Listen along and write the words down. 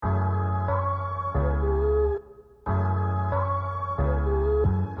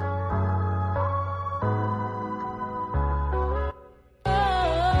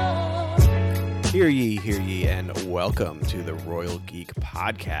Hear ye, and welcome to the Royal Geek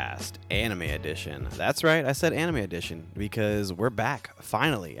Podcast, Anime Edition. That's right, I said Anime Edition because we're back,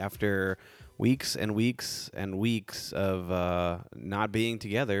 finally, after weeks and weeks and weeks of not being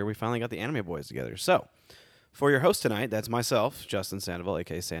together. We finally got the Anime Boys together. So, for your host tonight, that's myself, Justin Sandoval,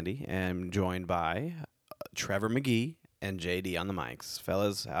 a.k.a. Sandy, and joined by Trevor McGee and JD on the mics.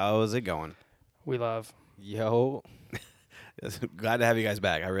 Fellas, how is it going? We love. Yo. Glad to have you guys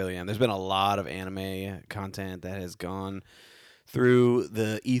back. I really am. There's been a lot of anime content that has gone through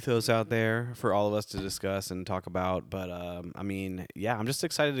the ethos out there for all of us to discuss and talk about. But, I'm just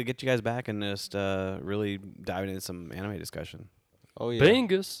excited to get you guys back and just really diving into some anime discussion. Oh, yeah.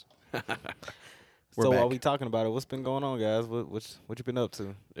 Bingus. So while we talking about it, what's been going on, guys? What you been up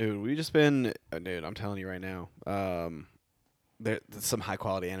to? Dude, we just been... Dude, I'm telling you right now. There's some high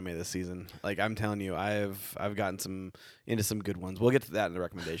quality anime this season. Like I'm telling you, I've gotten into some good ones. We'll get to that in the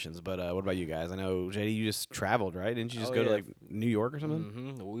recommendations. But what about you guys? I know JD, you just traveled, right? Didn't you just go to like New York or something?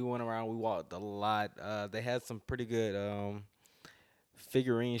 Mm-hmm. We went around. We walked a lot. They had some pretty good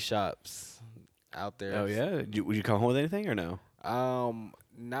figurine shops out there. Oh yeah. Would you come home with anything or no?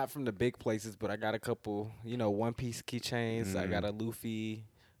 Not from the big places, but I got a couple. One Piece keychains. I got a Luffy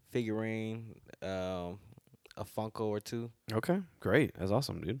figurine. A Funko or two. Okay, great. That's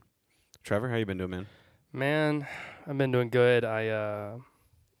awesome, dude. Trevor, how you been doing, man? Man, I've been doing good. I,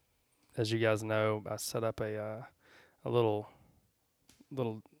 as you guys know, I set up a little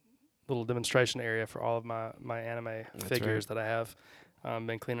demonstration area for all of my anime figures that I have.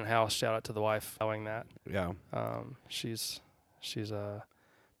 Been cleaning house. Shout out to the wife following that. Yeah. She's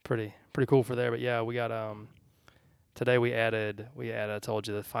pretty cool for there. But yeah, we got today we added I told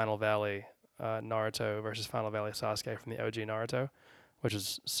you the Final Valley. Naruto versus Final Valley Sasuke from the OG Naruto, which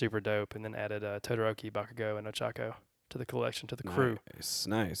is super dope, and then added Todoroki, Bakugo, and Ochako to the collection, to the crew.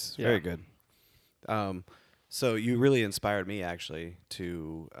 Nice. Yeah. Very good. So you really inspired me, actually,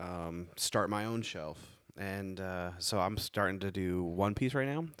 to start my own shelf. And so I'm starting to do One Piece right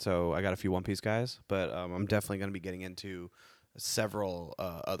now. So I got a few One Piece guys, but I'm definitely going to be getting into several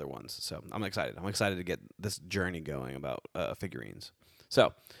other ones. So I'm excited. I'm excited to get this journey going about figurines.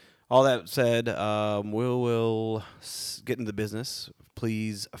 So... all that said, we'll get into business.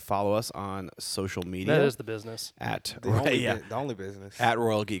 Please follow us on social media. That is the business. The only business. At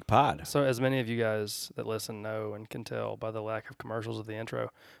Royal Geek Pod. So as many of you guys that listen know and can tell by the lack of commercials of the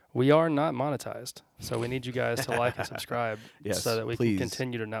intro, we are not monetized. So we need you guys to like and subscribe so that we can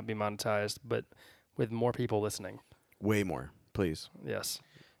continue to not be monetized, but with more people listening. Way more, please. Yes.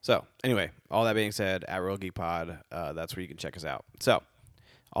 So anyway, all that being said, at Royal Geek Pod, that's where you can check us out. So...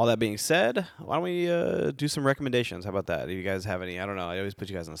 all that being said, why don't we do some recommendations? How about that? Do you guys have any? I don't know. I always put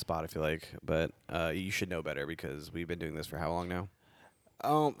you guys on the spot, I feel like. But you should know better because we've been doing this for how long now?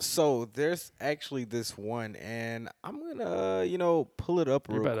 So there's actually this one, and I'm going to, pull it up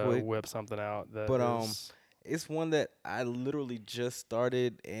real quick. You better whip something out. It's one that I literally just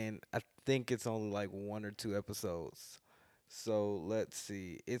started, and I think it's only like 1 or 2 episodes. So let's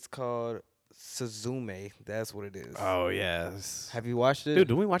see. It's called... Suzume, that's what it is. Oh, yes. Have you watched it? Dude,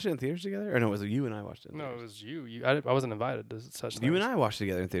 didn't we watch it in theaters together? Or no, was it you and I watched it? No, it was you. I wasn't invited to such things. You and I watched it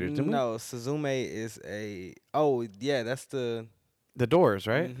together in theaters, didn't we? No, Suzume is a... oh, yeah, that's the... The Doors,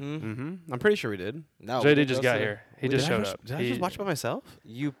 right? Mm-hmm. Mm-hmm. I'm pretty sure we did. No, JD just got here. He just showed up. Did I just watch it by myself?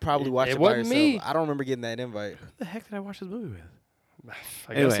 You probably watched it by wasn't yourself. me. I don't remember getting that invite. Who the heck did I watch this movie with?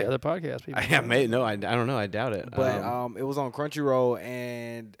 I guess the other podcast people. I don't know. I doubt it. But it was on Crunchyroll,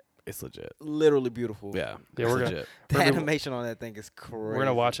 and... it's legit. Literally beautiful. Yeah, we're legit. The animation on that thing is crazy. We're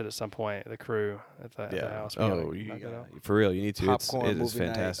gonna watch it at some point. The crew at the house. For real, you need to. Popcorn it is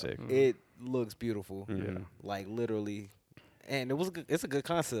fantastic. Night. It looks beautiful. Mm-hmm. Yeah, like literally, and it's a good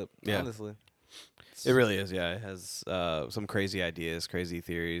concept. Yeah. Honestly, it really is. Yeah, it has some crazy ideas, crazy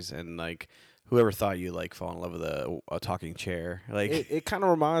theories, and like whoever thought you like fall in love with a talking chair. Like it kind of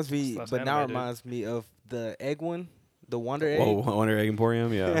reminds me, but now it reminds me of the egg one. The Wonder Egg. Oh, Wonder Egg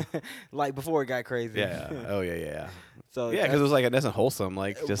Emporium, yeah. Like before it got crazy. Yeah. Oh, yeah. So yeah, because it was like it doesn't wholesome,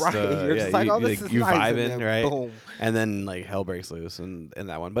 like just right. You're just like, this is you nice, vibing, and right? Boom. And then like hell breaks loose in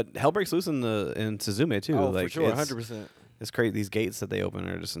that one, but hell breaks loose in Suzume too. Oh, like, for sure, 100%. It's crazy. These gates that they open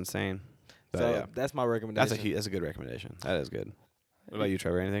are just insane. But, so that's my recommendation. That's a good recommendation. That is good. What about you,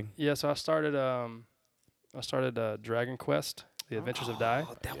 Trevor? Anything? Yeah. So I started Dragon Quest. The Adventures of Dai.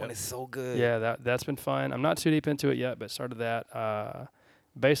 Oh, that one is so good. Yeah, that's been fun. I'm not too deep into it yet, but started that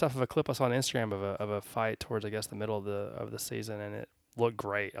based off of a clip I saw on Instagram of a fight towards, I guess, the middle of the season, and it looked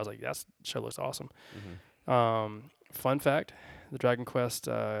great. I was like, that show looks awesome. Mm-hmm. fun fact: the Dragon Quest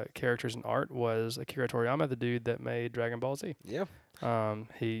characters and art was Akira Toriyama, the dude that made Dragon Ball Z. Yeah.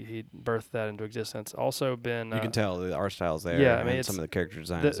 He birthed that into existence. Also been You can tell the art style's there. yeah, I mean, and it's some of the character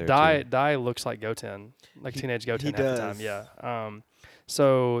designs the there too. Dai looks like Goten, like teenage Goten half the time. does. Yeah.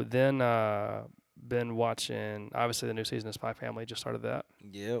 So then been watching obviously the new season of Spy Family. Just started that.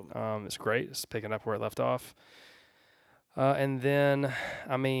 Yep. It's great. It's picking up where it left off. And then,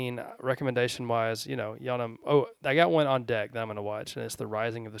 I mean, recommendation wise, y'all know. Oh, I got one on deck that I'm gonna watch, and it's The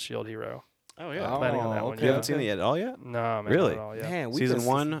Rising of the Shield Hero. Oh yeah. Planning on that Oh, one. okay. You Yeah. haven't seen it yet at all yet? No, man. Really? Not at all, yeah. Man, Season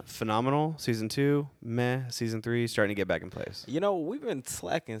 1, phenomenal. Season 2, meh. Season 3, starting to get back in place. You know, we've been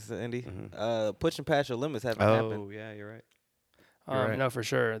slacking, Andy. Mhm. Pushing past your limits haven't Oh, happened. yeah, you're right. You're right. No, for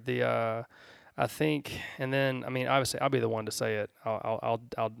sure. I think, and then I mean, obviously, I'll be the one to say it. I'll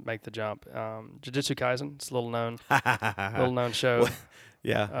make the jump. Jujutsu Kaisen. It's a little known show.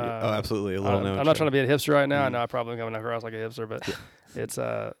 Yeah. Oh, absolutely. A little known. I'm not trying to be a hipster right now. I Mm. know I probably come across like a hipster, but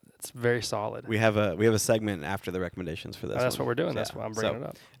it's very solid. We have a segment after the recommendations for this. That's one. what we're doing. Yeah. That's why I'm bringing it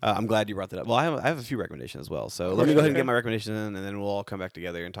up. I'm glad you brought that up. Well, I have a few recommendations as well. So let me go ahead and get my recommendation in, and then we'll all come back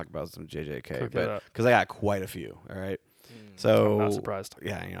together and talk about some JJK. Cook it But up. because I got quite a few. All right. So I'm not surprised.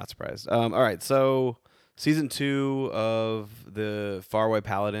 Yeah, you're not surprised. All right. So season 2 of the Faraway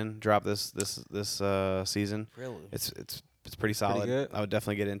Paladin dropped this season. Really? It's pretty solid. good? I would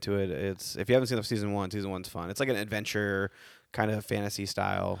definitely get into it. It's if you haven't seen the season 1's fun. It's like an adventure kind of fantasy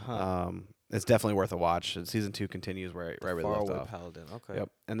style. Huh. It's definitely worth a watch. And season 2 continues right where we left Faraway off. Paladin. Okay. Yep.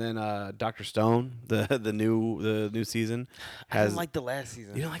 And then Dr. Stone, the new season I has. didn't like the last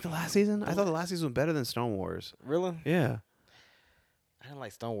season. You didn't like the last season? I thought the last season was better than Stone Wars. Really? Yeah. I didn't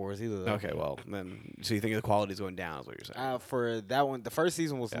like Stone Wars either. Though. Okay. Well, then so you think the quality's going down? Is what you're saying? For that one, the first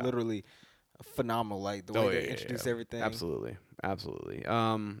season was Yeah. literally phenomenal. Like the way they introduced everything. Absolutely.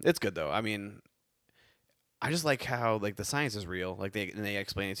 It's good though. I mean, I just like how like the science is real. Like they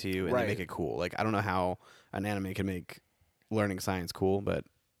explain it to you and Right. they make it cool. Like I don't know how an anime can make learning science cool, but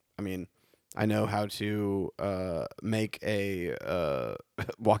I mean, I know how to make a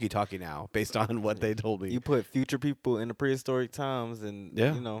walkie-talkie now based on what they told me. You put future people in the prehistoric times, and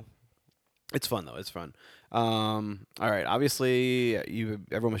Yeah. you know, It's fun though. It's fun. All right. Obviously,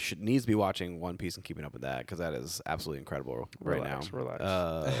 everyone needs to be watching One Piece and keeping up with that because that is absolutely incredible right now. Relax.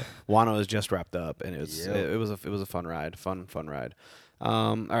 Wano is just wrapped up, and it was Yep. it was a fun ride. Fun ride.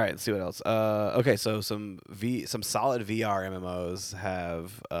 All right. Let's see what else. Okay. So some solid VR MMOs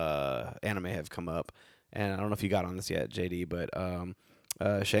anime have come up, and I don't know if you got on this yet, JD, but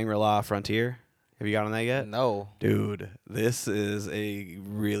Shangri-La Frontier. Have you got on that yet? no. Dude, this is a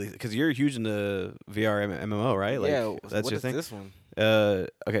really because you're huge into VR MMO, right? Like, Yeah. that's What your is thing. this one?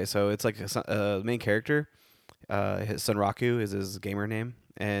 Okay, so it's like the main character. His Sunraku is his gamer name,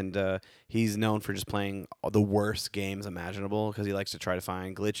 and he's known for just playing the worst games imaginable because he likes to try to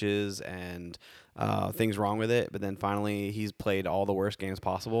find glitches and things wrong with it. But then finally, he's played all the worst games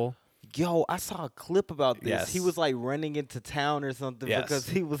possible. Yo, I saw a clip about this. Yes. He was like running into town or something Yes. because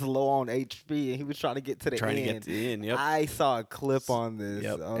he was low on HP and he was trying to get to the Trying end. to get in. Yep. I saw a clip on this.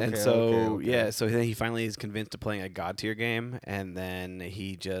 Yep. Okay, And so okay. yeah, so then he finally is convinced to playing a god tier game, and then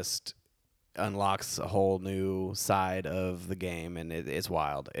he just unlocks a whole new side of the game, and it's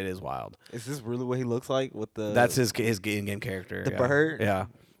wild. It is wild. Is this really what he looks like with the? That's his in-game character. the yeah. bird? Yeah,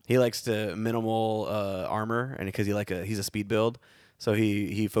 he likes to minimal armor, and because he's a speed build, so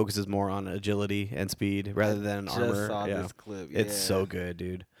he focuses more on agility and speed rather than just armor. saw yeah. this clip. It's yeah. so good,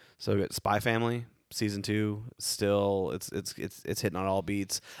 dude. So good. Spy Family season 2 still it's hitting on all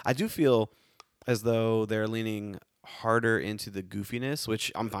beats. I do feel as though they're leaning harder into the goofiness,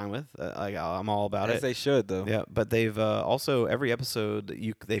 which I'm fine with. I'm all about As it. they should though. Yeah, but they've also every episode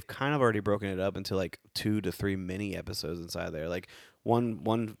they've kind of already broken it up into like 2 to 3 mini episodes inside there. Like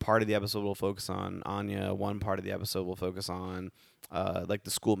one part of the episode will focus on Anya, one part of the episode will focus on like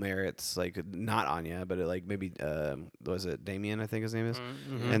the school merits, like not Anya, but like maybe was it Damien? I think his name is.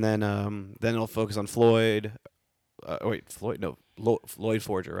 Mm-hmm. And then it'll focus on Floyd. Lloyd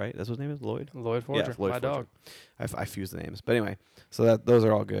Forger, right? That's what his name is, Lloyd. Lloyd Forger, Lloyd my Forger. dog. I fuse the names, but anyway, so those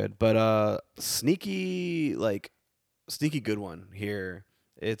are all good. But sneaky good one here.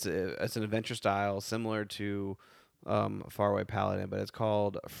 It's an adventure style similar to Faraway Paladin, but it's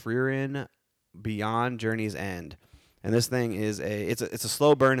called Frieren Beyond Journey's End. And this thing is it's a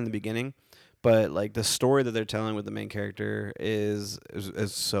slow burn in the beginning, but like the story that they're telling with the main character is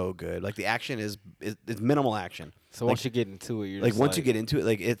so good. Like the action is minimal action. So Like- once you get into it, you're Like just once you get into it,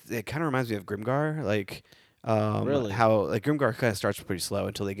 like it kind of reminds me of Grimgar. Like Really? how like Grimgar kind of starts pretty slow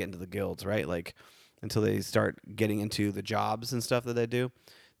until they get into the guilds, right? Like until they start getting into the jobs and stuff that they do.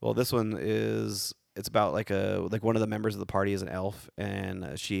 Well, this one is it's about like one of the members of the party is an elf,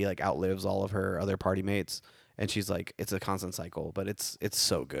 and she like outlives all of her other party mates, and she's like, it's a constant cycle, but it's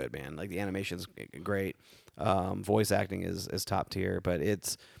so good, man. Like the animation's great, voice acting is top tier, but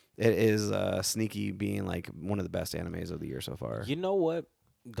it is sneaky being like one of the best animes of the year so far. You know what?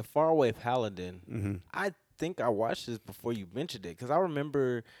 The Faraway Paladin. Mm-hmm. I think I watched this before you mentioned it because I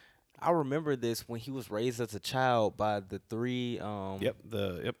remember this when he was raised as a child by the three.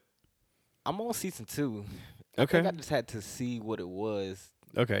 Yep. I'm on season 2. Okay. I think I just had to see what it was.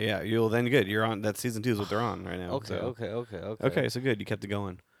 Okay, yeah. You'll then good. You're on that season 2 is what they're on right now. Okay, so. okay. Okay, so good. You kept it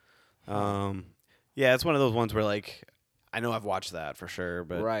going. Yeah, it's one of those ones where like I know I've watched that for sure,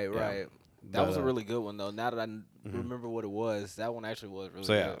 but right. That was a But, really good one though. Now that I remember what it was, that one actually was really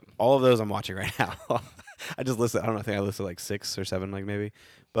so yeah, good. all of those I'm watching right now. I just listed. I don't know. I think I listed like 6 or 7, like maybe.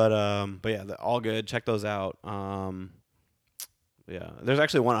 But yeah, all good. Check those out. Yeah, there's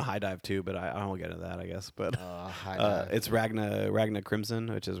actually one on High Dive too, but I won't get into that, I guess. But High Dive. it's Ragna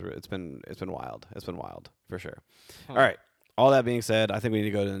Crimson, which is it's been wild. It's been wild for sure. Huh. All right. All that being said, I think we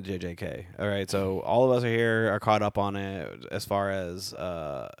need to go to the JJK. All right, so all of us are here, are caught up on it as far as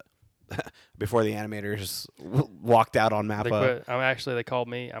before the animators walked out on They Mappa. quit. They called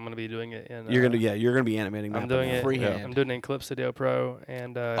me. I'm gonna be doing it in. You're gonna be animating. I'm Mappa doing now. it freehand. I'm doing it in Clip Studio Pro,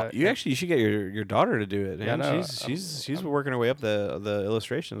 and You should get your daughter to do it. Yeah, Man. no, she's working her way up the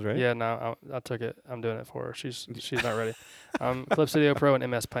illustrations, right? Yeah, no, I took it. I'm doing it for her. She's not ready. Clip Studio Pro and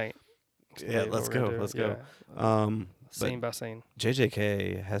MS Paint. Yeah, let's go. Let's go. Scene by scene.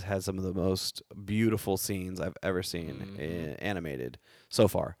 JJK has had some of the most beautiful scenes I've ever seen animated so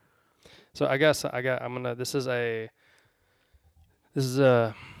far. So I guess this is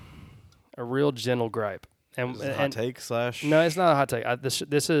a real gentle gripe. And hot take / No, it's not a hot take.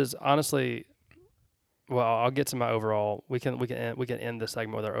 This is honestly, well, I'll get to my overall. We can end this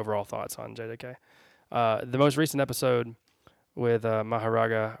segment with our overall thoughts on JJK. The most recent episode with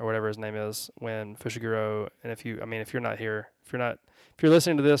Maharaga or whatever his name is, when Fushiguro, and if you're not here, if you're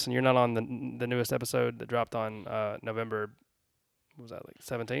listening to this and you're not on the newest episode that dropped on November, what was that, like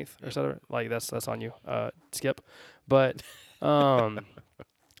 17th or so? Like that's on you, Skip. But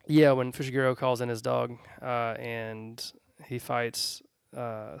yeah, when Fushiguro calls in his dog and he fights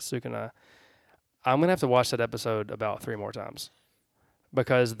Sukuna, I'm gonna have to watch that episode about 3 more times.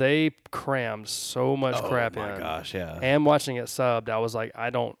 Because they crammed so much crap in. Oh my gosh, yeah. And watching it subbed, I was like,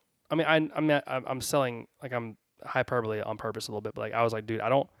 I'm selling, like, I'm hyperbole on purpose a little bit, but like I was like, dude,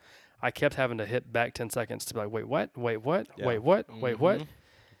 I kept having to hit back 10 seconds to be like, wait, what? Yeah. Wait, what? Wait, what?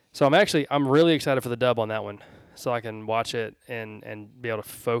 So I'm really excited for the dub on that one, so I can watch it and be able to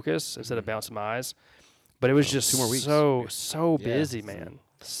focus instead of bouncing my eyes. But it was just 2 more weeks. so busy, man.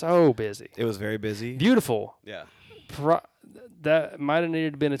 So busy. It was very busy. Beautiful. Yeah. That might have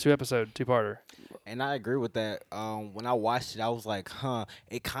needed to been a 2-parter. And I agree with that. When I watched it, I was like,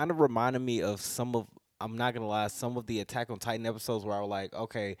 it kind of reminded me of I'm not going to lie, some of the Attack on Titan episodes where I was like,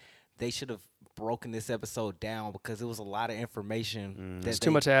 okay, they should have broken this episode down because it was a lot of information that It's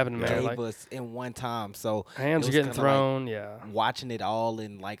too much happening, man. gave us in one time. So hands are getting thrown, watching it all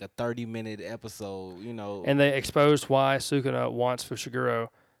in like a 30-minute episode, And they exposed why Sukuna wants Fushiguro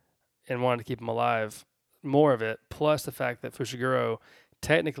and wanted to keep him alive. More of it, plus the fact that Fushiguro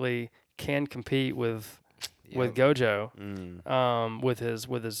technically can compete with Gojo,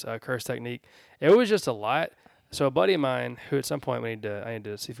 with his curse technique. It was just a lot. So a buddy of mine, who at some point I need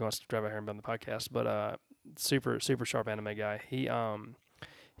to see if he wants to drive out here and be on the podcast, but super sharp anime guy. He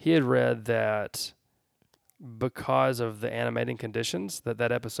had read that because of the animating conditions,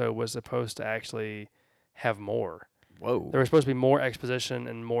 that episode was supposed to actually have more. Whoa. There was supposed to be more exposition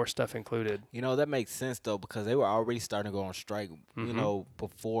and more stuff included. That makes sense, though, because they were already starting to go on strike,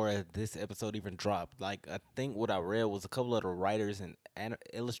 before this episode even dropped. Like, I think what I read was a couple of the writers and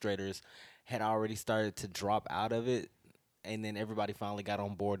illustrators had already started to drop out of it, and then everybody finally got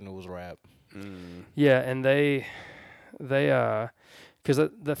on board and it was wrapped. Yeah, and they because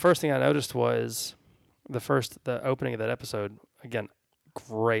the first thing I noticed was the opening of that episode. Again,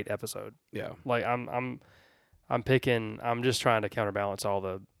 great episode. Yeah. Like I'm just trying to counterbalance all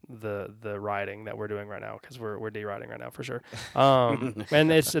the writing that we're doing right now, because we're de-writing right now for sure.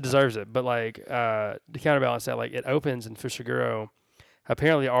 And it deserves it. But like to counterbalance that, like it opens and Fushiguro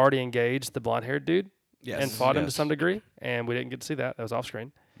apparently already engaged the blonde-haired dude and fought him to some degree, and we didn't get to see that. That was off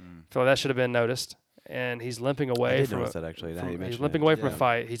screen. So that should have been noticed. And he's limping away from that actually. he's limping away from a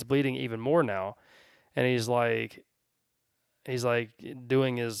fight. He's bleeding even more now, and he's like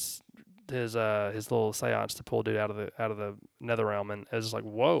doing his little seance to pull dude out of the nether realm, and it was just like,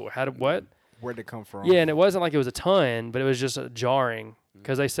 whoa, where'd it come from? Yeah, and it wasn't like it was a ton, but it was just jarring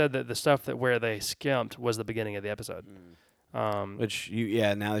because they said that the stuff that where they skimped was the beginning of the episode. Which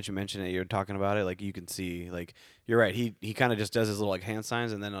now that you mention it, you're talking about it, like you can see, like you're right. He kind of just does his little like hand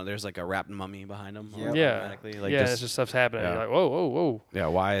signs, and then there's like a wrapped mummy behind him. Yep. Yeah, automatically. Like it's just stuff's happening. yeah. You're like, whoa, whoa, whoa. Yeah,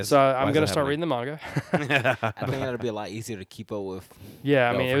 why is So why I'm is gonna that start reading the manga. happening? I think that'll be a lot easier to keep up with. Yeah,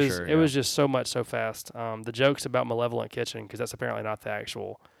 I Oh, mean for it was sure, it was just so much so fast. The jokes about malevolent kitchen, because that's apparently not the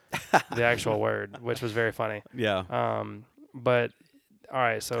actual word, which was very funny. Yeah. But all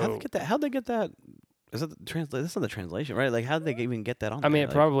right, so How'd they get that? How'd they get that? Is that the translation? That's not the translation, right? Like, how'd they even get that on? I mean,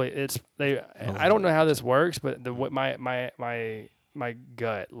 there? I don't know how this works, but what my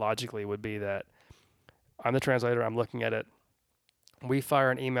gut logically would be that I'm the translator. I'm looking at it. We fire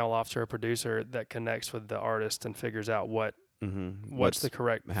an email off to a producer that connects with the artist and figures out what's the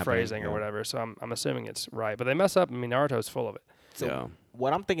correct phrasing or whatever. So I'm assuming it's right, but they mess up. I mean, Naruto's full of it. So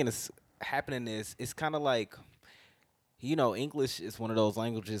what I'm thinking is happening is it's kind of like, English is one of those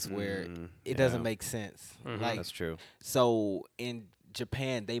languages where it doesn't make sense. Like, that's true. So in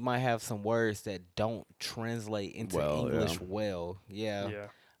Japan, they might have some words that don't translate into English well. Yeah.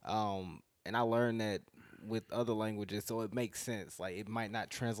 And I learned that with other languages, so it makes sense. Like, it might not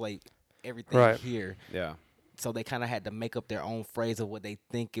translate everything here. Yeah. So they kind of had to make up their own phrase of what they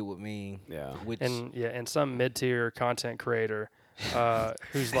think it would mean. Yeah. And some mid-tier content creator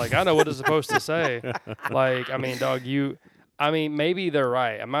who's like, I know what it's supposed to say. Like, I mean, dog, maybe they're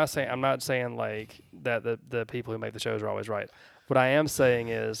right. I'm not saying like that the people who make the shows are always right. What I am saying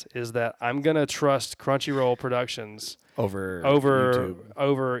is that I'm gonna trust Crunchyroll Productions over YouTube.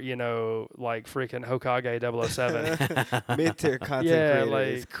 Like freaking Hokage 007. Mid-tier content creator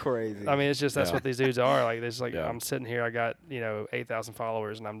is crazy. I mean, it's just that's what these dudes are. Like, there's like I'm sitting here, I got 8,000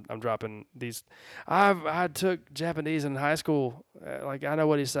 followers, and I'm dropping these. I took Japanese in high school. Like, I know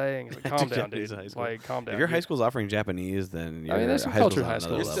what he's saying. Like, calm down, dude. Like, calm down. If your high school's offering Japanese, then there's some culture in high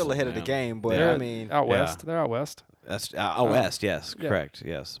school. You're still ahead of the game, but they're I mean, out west. They're out west. That's out west. Yes, correct.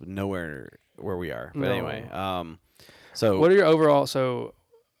 Yes, nowhere where we are. But anyway, so what are your overall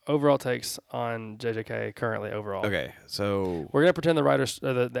takes on JJK currently overall? Okay, so we're gonna pretend the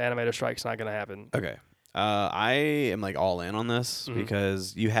animator strike's not gonna happen. Okay, I am like all in on this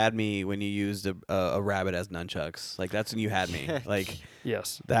because you had me when you used a rabbit as nunchucks. Like, that's when you had me. Like,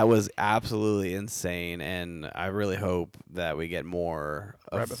 yes, that was absolutely insane, and I really hope that we get more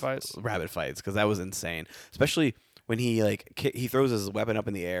rabbit fights because that was insane, especially when he throws his weapon up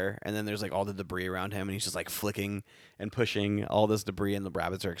in the air, and then there's like all the debris around him, and he's just like flicking and pushing all this debris, and the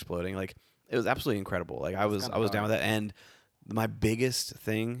rabbits are exploding. Like, it was absolutely incredible. Like, I was down with that. And my biggest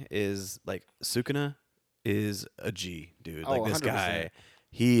thing is like Sukuna is a G, dude. Like, this 100%. guy,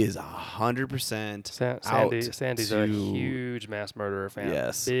 he is 100%. Sandy's a huge mass murderer fan.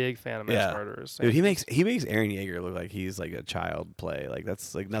 Yes, big fan of mass murderers. Dude, he makes Eren Yeager look like he's like a child play. Like,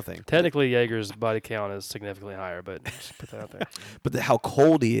 that's like nothing. Technically, Yeager's body count is significantly higher, but just put that out there. But how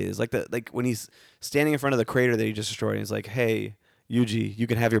cold he is, like when he's standing in front of the crater that he just destroyed, and he's like, "Hey, Yuji, you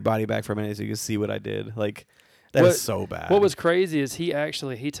can have your body back for a minute, so you can see what I did." Like, that is so bad. What was crazy is he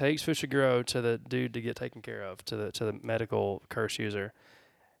takes Fushiguro to the dude to get taken care of, to the medical curse user.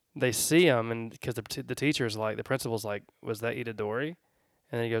 They see him, and because the teacher's like, the principal's like, was that Itadori?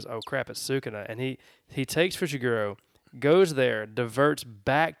 And then he goes, oh crap, it's Sukuna. And he takes Fushiguro, goes there, diverts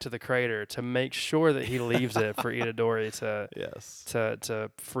back to the crater to make sure that he leaves it for Itadori to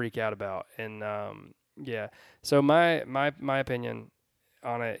freak out about. And so my opinion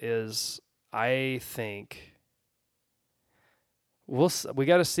on it is, I think we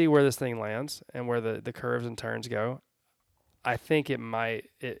got to see where this thing lands and where the curves and turns go. I think it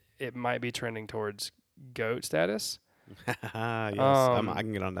might be trending towards GOAT status. Yes, I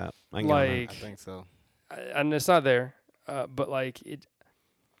can get on that. I think so. And it's not there, but like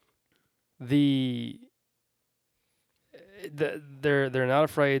they're not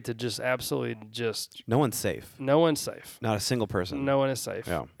afraid to just absolutely just. No one's safe. No one's safe. Not a single person. No one is safe.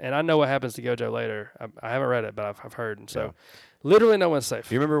 Yeah. And I know what happens to Gojo later. I haven't read it, but I've heard. And so literally no one's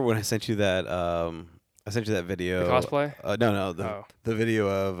safe. You remember when I sent you that? I sent you that video. The cosplay? No, the video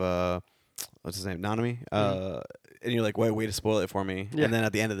of what's his name, Nanami. And you're like, way to spoil it for me. Yeah. And then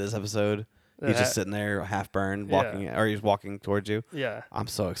at the end of this episode, he's just sitting there, half burned, or he's walking towards you. Yeah. I'm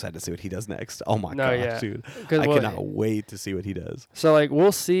so excited to see what he does next. Oh my gosh, dude! I cannot wait to see what he does. So like,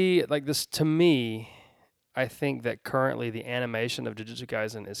 we'll see. Like this, to me, I think that currently the animation of Jujutsu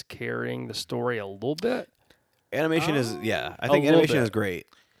Kaisen is carrying the story a little bit. Animation is I think animation is great.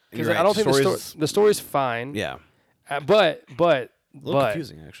 Because I don't think the story's fine. Yeah. But a little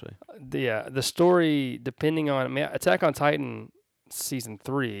confusing, actually. The story, depending on Attack on Titan season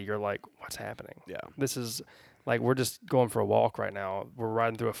 3, you're like, what's happening? Yeah. This is Like we're just going for a walk right now. We're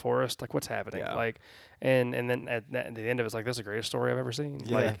riding through a forest. Like what's happening? Yeah. Like, and then at the end of it, it's like, this is the greatest story I've ever seen.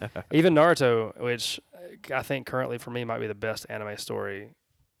 Yeah. Like even Naruto, which I think currently for me might be the best anime story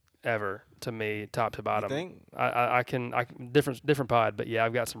ever to me, top to You bottom. think? I can different pod, but yeah,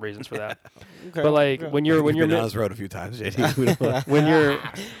 I've got some reasons for that. Okay. But like when you're We've been mid- down this road a few times, JD. We don't-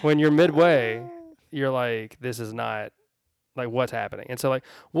 when you're midway, you're like, this is not like what's happening. And so like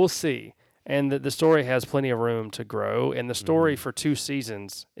we'll see. And the story has plenty of room to grow, and the story for 2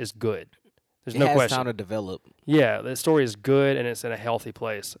 seasons is good. There's it no has question. time to develop. Yeah, the story is good and it's in a healthy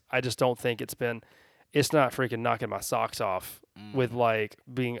place. I just don't think it's not freaking knocking my socks off with like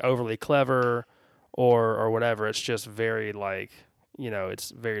being overly clever or whatever. It's just very like, it's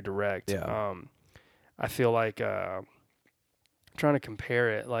very direct. Yeah. I feel like trying to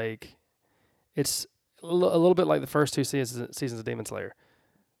compare it, like it's a little bit like the first 2 seasons of Demon Slayer.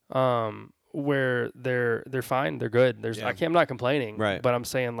 Where they're fine, they're good. I'm not complaining, Right. but I'm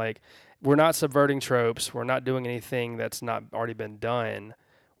saying like we're not subverting tropes. We're not doing anything that's not already been done.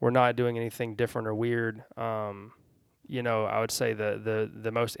 We're not doing anything different or weird. I would say the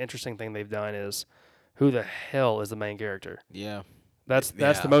most interesting thing they've done is who the hell is the main character. Yeah. That's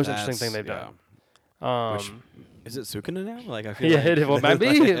the most interesting thing they've done. Which, is it Sukuna now? Like I feel Yeah, like it might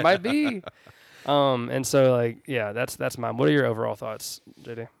be. It might be. And so like that's mine. What are your overall thoughts,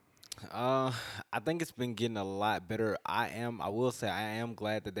 JD? I think it's been getting a lot better. I will say I am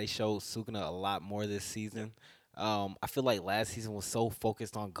glad that they showed Sukuna a lot more this season. I feel like last season was so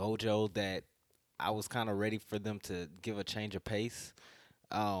focused on Gojo that I was kind of ready for them to give a change of pace.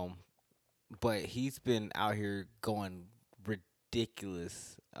 But he's been out here going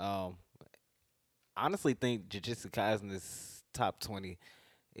ridiculous. Honestly think Jujutsu Kaisen is top 20.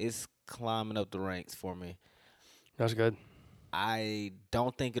 It's climbing up the ranks for me. That's good. I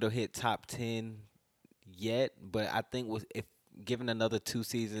don't think it'll hit top 10 yet, but I think if given another 2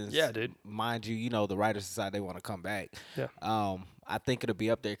 seasons, Yeah, dude. mind you, the writers decide they want to come back. Yeah. I think it'll be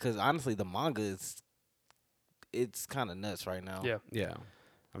up there because honestly, the manga it's kind of nuts right now. Yeah. Yeah.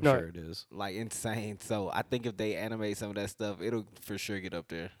 I'm No, sure it is. Like insane. So I think if they animate some of that stuff, it'll for sure get up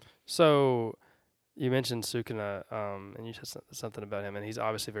there. So you mentioned Sukuna, and you said something about him, and he's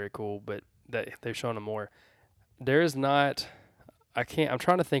obviously very cool, but that they've shown him more. There is not. I'm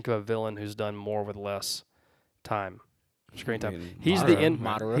trying to think of a villain who's done more with less time, screen time. I mean, He's Madara, the end.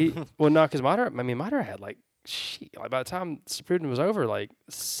 Madara. Because Madara had like, by the time Shippuden was over, like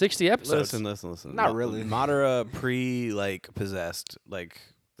 60 episodes. Listen. Not really. Madara possessed. Like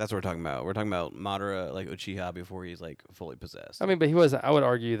that's what we're talking about. We're talking about Madara like Uchiha before he's like fully possessed. I mean, but he wasn't. I would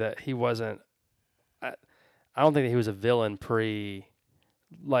argue that he wasn't. I don't think that he was a villain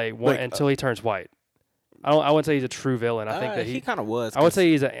until he turns white. I wouldn't say he's a true villain. I think that he kind of was. I would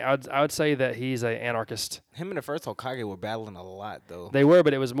say I would say that he's an anarchist. him and the first Hokage were battling a lot though. They were,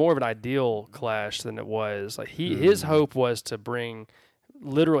 but it was more of an ideal clash than it was. Like his hope was to bring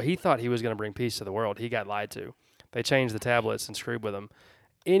he thought he was going to bring peace to the world. He got lied to. They changed the tablets and screwed with him.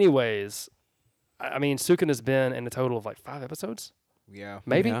 Anyways, I mean, Sukuna's been in a total of like 5 episodes. Yeah.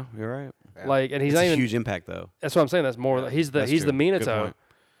 Maybe. Yeah, you're right. Yeah. Like, and he's It's not a even. huge impact though. That's what I'm saying. That's more. Yeah, He's the that's the true. Good Minato point.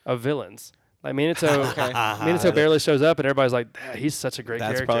 of villains. Like Minato, Okay. Minato barely shows up, and everybody's like, he's such a great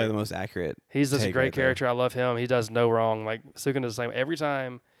That's character. probably the most accurate. He's just a take great right there. character. I love him. He does no wrong. Like Sukuna's the same. Every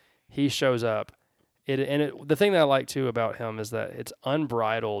time he shows up, the thing that I like too about him is that it's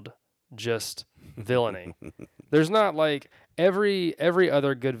unbridled, just villainy. There's not like every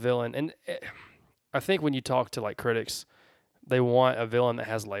other good villain, and I think when you talk to like critics, they want a villain that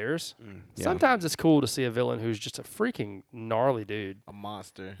has layers. Yeah. Sometimes it's cool to see a villain who's just a freaking gnarly dude. A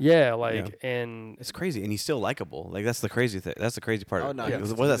monster. Yeah, and It's crazy, and he's still likable. Like that's the crazy thing. That's the crazy part. Oh, no, Like,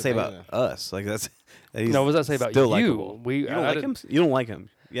 he's- what does that he's say about amazing. us? Like that he's no, what does that say about still you? likable. We You don't I like did- him. You don't like him.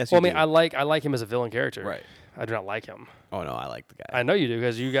 Yes, Well, I you mean, do. I like him as a villain character. Right. I do not like him. Oh no, I like the guy. I know you do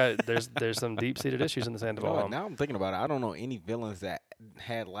because you got there's some deep seated issues in the You know Sandoval what, home. now I'm thinking about it. I don't know any villains that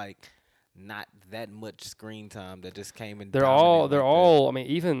had like not that much screen time that just came in. They're all. I mean,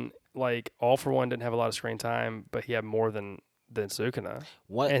 even like All For One didn't have a lot of screen time, but he had more than Sukuna.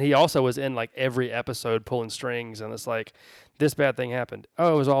 What? And he also was in like every episode pulling strings, and it's like this bad thing happened.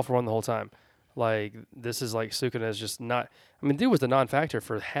 Oh, it was All For One the whole time. Like this is like Sukuna is just not. I mean, dude was the non-factor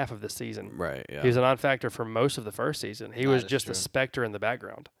for half of the season. Right. Yeah. He was a non-factor for most of the first season. He was is just true. a specter in the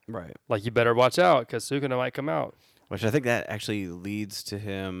background. right. Like you better watch out because Sukuna might come out. Which I think that actually leads to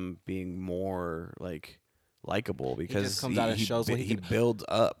him being more like likable because comes out and shows what he he can- builds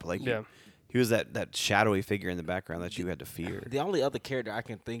up. Like Yeah. he was that shadowy figure in the background that you had to fear. The only other character I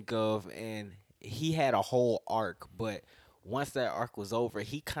can think of, and he had a whole arc, but once that arc was over,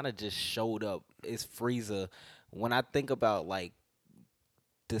 he kind of just showed up as Frieza. When I think about like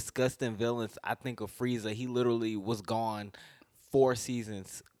disgusting villains, I think of Frieza. He literally was gone 4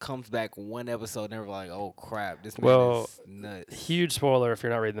 seasons, comes back 1 episode, and everyone's like, "Oh crap, this man is nuts." Huge spoiler if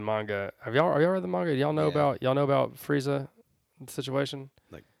you're not reading the manga. Are y'all read the manga? Do y'all know about Frieza situation?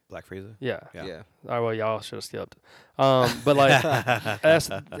 Like Black Frieza. Yeah. Yeah. Oh well, y'all should have skipped. But like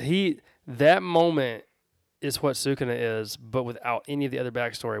that moment is what Sukuna is, but without any of the other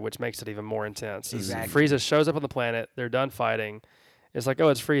backstory, which makes it even more intense. Exactly. Frieza shows up on the planet. They're done fighting. It's like, oh,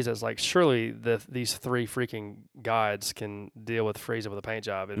 it's Frieza. It's like, surely these three freaking gods can deal with Frieza with a paint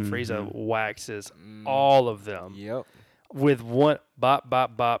job. And Frieza waxes all of them Yep. with one bop,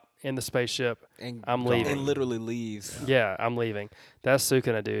 bop, bop in the spaceship. And I'm leaving. And literally leaves. Yeah, I'm leaving. That's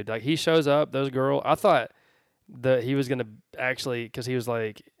Sukuna, dude. Like, he shows up, those girl. I thought that he was going to actually, because he was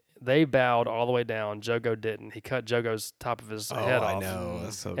like, they bowed all the way down. Jogo didn't. He cut Jogo's top of his head off. I know.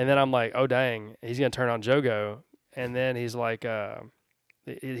 That's so And then I'm like, oh, dang, he's going to turn on Jogo. And then he's like,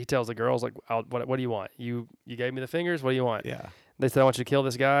 he tells the girls, like, what do you want? You gave me the fingers. What do you want? yeah. They said, I want you to kill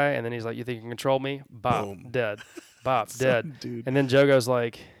this guy. And then he's like, you think you can control me? Bop, Boom. dead. Bop, dead. Dude. And then Jogo's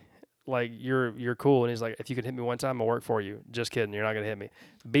like you're cool. And he's like, if you can hit me one time, I'll work for you. Just kidding. You're not going to hit me.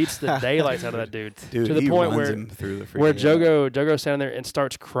 Beats the daylights out of that dude. Dude, to the he point runs where him through the where freaking- Jogo's standing there and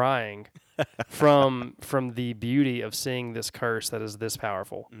starts crying from the beauty of seeing this curse that is this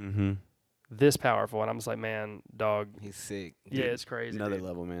powerful. Mhm. This powerful. And I'm just like, man, dog. He's sick. Yeah, it's crazy. Another dude.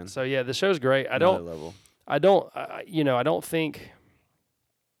 level, man. So yeah, the show's great. Another level. I don't think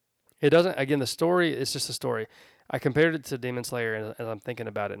it doesn't. Again, the story is just a story. I compared it to Demon Slayer, and as I'm thinking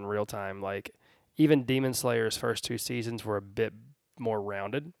about it in real time, like even Demon Slayer's first 2 seasons were a bit more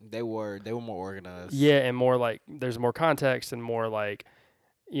rounded. They were more organized. Yeah, and more like there's more context and more like,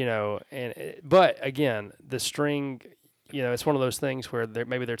 but again, the string, it's one of those things where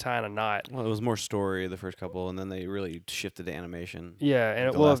maybe they're tying a knot. Well, it was more story the first couple, and then they really shifted to animation. Yeah,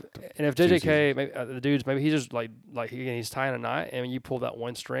 and Like if two JJK, maybe, the dudes, maybe he's just like again, he's tying a knot, and when you pull that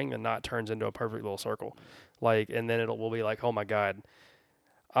one string, the knot turns into a perfect little circle, and then will be like, oh my god.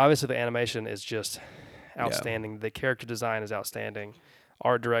 Obviously, the animation is just outstanding. The character design is outstanding.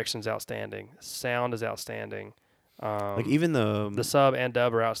 Art direction is outstanding. Sound is outstanding. Like even the sub and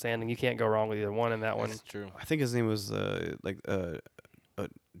dub are outstanding. You can't go wrong with either one in that one. That's true. I think his name was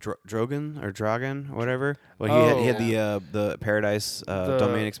Drogon or Dragon or whatever. Well, he had the Paradise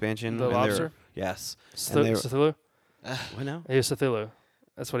domain expansion. The and lobster? Yes. Cthulhu? What now? He was Cthulhu.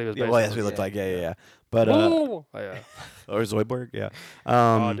 That's what he was Yeah, based well, on. that's what he looked like. Yeah, Yeah. But Oh, yeah. or Zoidberg, yeah.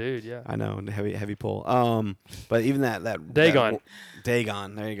 Oh, dude, yeah. I know, heavy pull. But even that Dagon.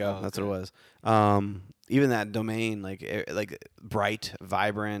 Dagon. There you go. Oh, That's okay. what it was. Even that domain, like bright,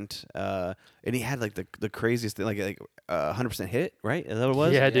 vibrant, and he had like the craziest thing, like 100% hit, right? Is that what it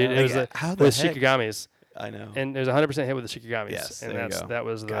was? Yeah, dude. It Like, was how the with heck? Shikigami's. I know. And there's 100% hit with the Shikigami's. Yes, and there you go. that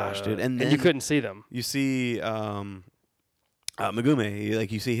was the. Gosh, dude. And you then- couldn't see them. You see Megumi,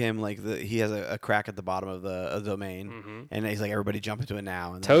 he see him he has a crack at the bottom of the domain, Mm-hmm. and he's like, everybody jump into it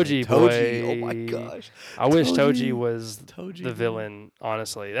now. And Toji, Toji, boy. oh my gosh, I wish Toji. Toji was Toji, the man. villain.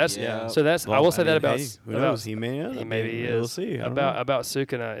 Honestly, that's Yeah. so. That's I Well, will say that mean, about hey, who about knows? He may. he maybe We'll is. see. I don't know. About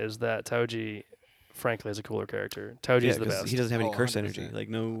Sukuna is that Toji, frankly, is a cooler character. Toji's Yeah, the 'cause best. he doesn't have any Oh, curse 100%. energy. Like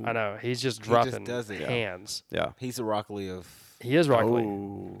no. I know he's just He just dropping does it. Yeah. hands. Yeah. He's a Rock Lee of. He is Rock Lee.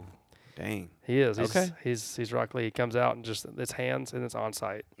 Oh, dang. He is. He's, Okay. He's Rock Lee. He comes out and just it's hands and it's on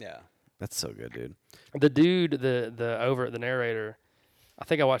site. Yeah. That's so good, dude. The dude, the narrator, I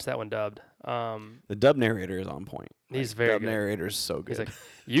think I watched that one dubbed. The dub narrator is on point. He's very dub good. narrator is so good. He's like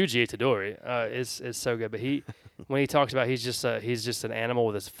Yuji Itadori is so good, but when he talks about he's just an animal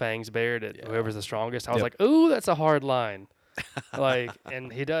with his fangs bared at Yeah. whoever's the strongest. I was Yep. like, ooh, that's a hard line.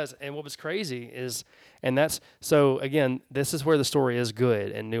 And he does. And what was crazy is, and that's so again, this is where the story is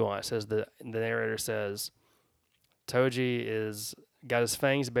good and nuanced. As the narrator says, Toji is got his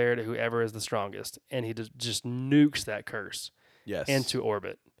fangs bared at whoever is the strongest, and he just nukes that curse yes. into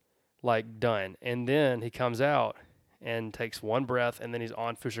orbit, like done. And then he comes out and takes one breath, and then he's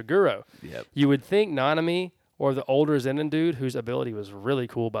on Fushiguro. Yep. You would think Nanami or the older Zenin dude, whose ability was really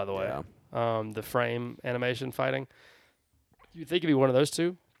cool, by the way, Yeah. the frame animation fighting. You'd think it'd be one of those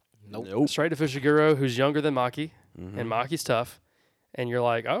two. Nope. Straight to Fushiguro, who's younger than Maki, Mhm. and Maki's tough, and you're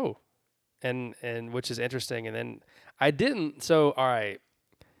like, oh, and which is interesting. And then I didn't. So all right,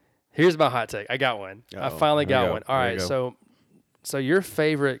 here's my hot take. I got one. I Uh-oh. finally Here we got go. one. All Here we right, go. so your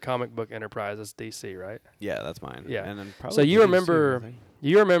favorite comic book enterprise is DC, right? Yeah, that's mine. Yeah. And then probably So you DC's too, remember- I think.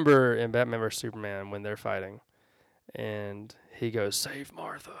 You remember in Batman vs Superman when they're fighting, and he goes, "Save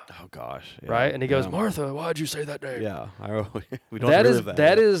Martha." Oh gosh. Yeah, Right? And he goes, yeah. "Martha, why'd you say that name?" Yeah, we don't That relive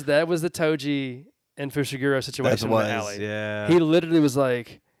that was the Toji and Fushiguro situation in the alley. yeah. He literally was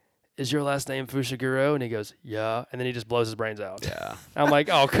like, "Is your last name Fushiguro?" And he goes, "Yeah." And then he just blows his brains out. Yeah. I'm like,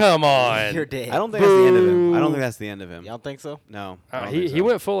 "Oh, come on." You're dead. I don't think that's the end of him. I don't Boo. think that's the end of him. Y'all think so? No. I don't He think he so.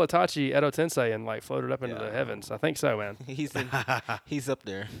 went full Itachi Edo Tensei and like floated up into Yeah. the heavens. I think so, man. He's up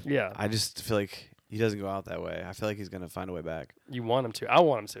there. Yeah. I just feel like he doesn't go out that way. I feel like he's gonna find a way back. You want him to. I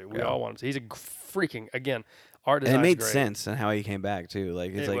want him to. We Yeah. all want him to. He's a freaking, again, art And design. it made great. sense on how he came back too.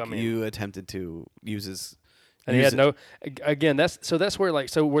 Like it's Well, like I mean- you attempted to use his. And he use had no. Again, that's where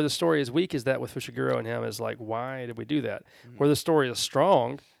where the story is weak is that with Fushiguro and him is like, why did we do that? Where the story is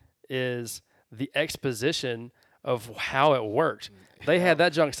strong is the exposition of how it worked. They had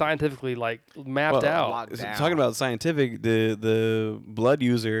that junk scientifically like mapped Well, out. locked down. Talking about scientific, the blood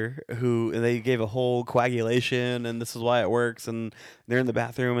user who they gave a whole coagulation, and this is why it works, and they're in the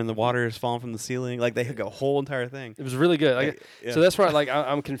bathroom, and the water is falling from the ceiling. Like they had a whole entire thing. It was really good. Like, Yeah. So that's why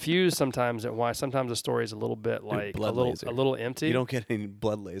I'm confused sometimes at why sometimes the story is a little bit like blood laser. a little empty. You don't get any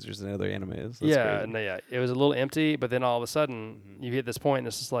blood lasers in other animes. That's yeah, crazy. no, yeah. It was a little empty, but then all of a sudden you hit this point, and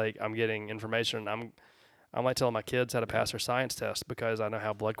it's just like I'm getting information. I'm like telling my kids how to pass their science test because I know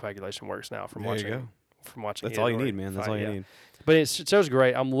how blood coagulation works now from There you watching. go. From watching. That's all you Itadori need, man. That's fight, all you yeah. need. But it shows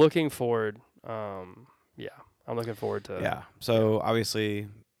great. I'm looking forward. Yeah, I'm looking forward to. Yeah. So obviously,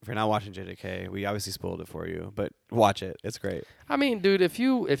 if you're not watching JJK, we obviously spoiled it for you, but watch it. It's great. I mean, dude, if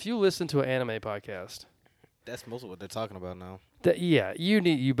you listen to an anime podcast, That's most of what they're talking about now.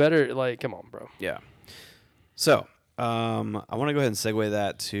 you better like come on, bro. Yeah. So I want to go ahead and segue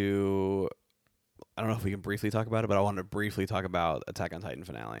that to. I don't know if we can briefly talk about it, but I want to briefly talk about Attack on Titan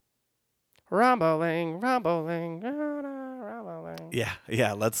finale. Rumbling, rumbling, rumbling.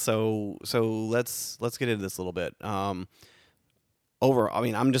 Yeah. Let's get into this a little bit. Overall, I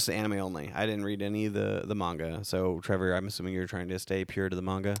mean, I'm just anime only. I didn't read any of the manga. So Trevor, I'm assuming you're trying to stay pure to the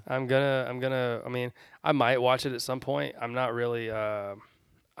manga. I'm gonna. I mean, I might watch it at some point. I'm not really. I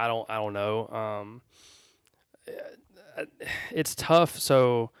don't know. It's tough.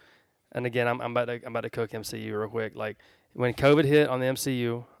 So, and again, I'm about to cook MCU real quick. Like when COVID hit on the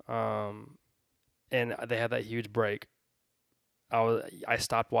MCU, and they had that huge break. I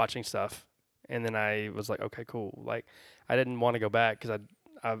stopped watching stuff, and then I was like, okay, cool. Like I didn't want to go back because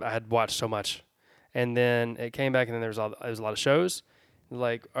I had watched so much, and then it came back, and then there was a lot of shows.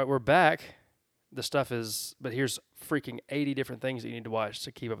 Like all right, we're back. The stuff is, but here's freaking 80 different things that you need to watch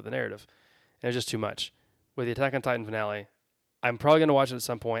to keep up with the narrative, and it's just too much. With the Attack on Titan finale, I'm probably gonna watch it at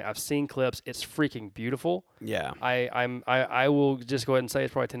some point. I've seen clips. It's freaking beautiful. Yeah. I will just go ahead and say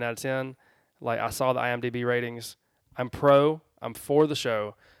it's probably 10 out of 10. Like I saw the IMDb ratings. I'm for the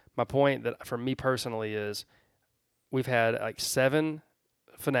show. My point that for me personally is we've had like 7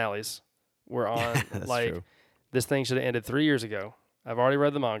 finales. We're on That's like true. this thing should have ended 3 years ago. I've already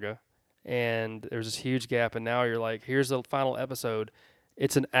read the manga and there's this huge gap and now you're like, here's the final episode.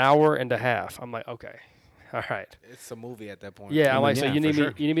 It's an hour and a half. I'm like, okay. All right. It's a movie at that point. Yeah, I'm like, Yeah, so you need for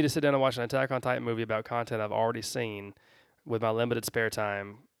sure. me to sit down and watch an Attack on Titan movie about content I've already seen with my limited spare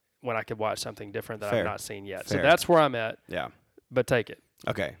time when I could watch something different that Fair. I've not seen yet. Fair. So that's where I'm at, Yeah. but take it.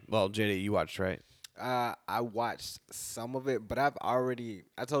 Okay. Well, JD, you watched, right? I watched some of it, but I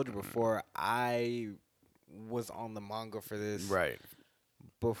told you before, I was on the manga for this Right.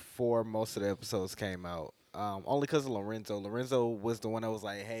 before most of the episodes came out. Only because of Lorenzo. Lorenzo was the one that was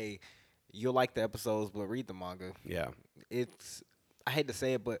like, hey, you'll like the episodes, but read the manga. Yeah. I hate to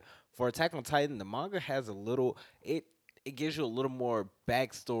say it, but for Attack on Titan, the manga has it gives you a little more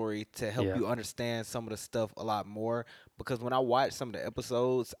backstory to help Yeah. you understand some of the stuff a lot more. Because when I watched some of the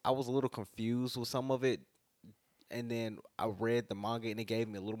episodes, I was a little confused with some of it. And then I read the manga and it gave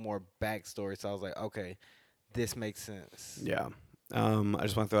me a little more backstory. So I was like, okay, this makes sense. Yeah. I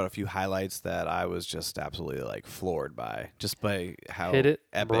just want to throw out a few highlights that I was just absolutely like floored by, just by how Hit it,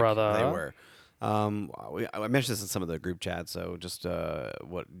 epic brother. they were. I mentioned this in some of the group chats, so just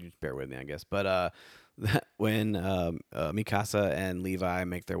you bear with me, I guess. But when Mikasa and Levi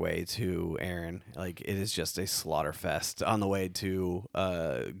make their way to Eren, like it is just a slaughter fest on the way to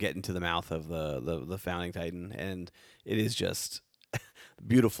get into the mouth of the founding Titan, and it is just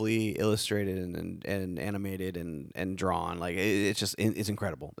beautifully illustrated and animated and drawn. Like it's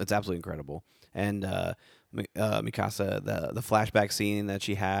incredible. It's absolutely incredible. And Mikasa, the flashback scene that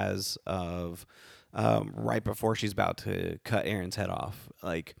she has of right before she's about to cut Aaron's head off,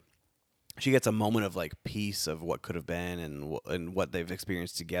 like she gets a moment of like peace of what could have been and what they've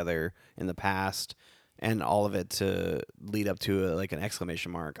experienced together in the past, and all of it to lead up to like an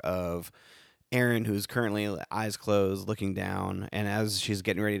exclamation mark of Aaron, who's currently eyes closed, looking down, and as she's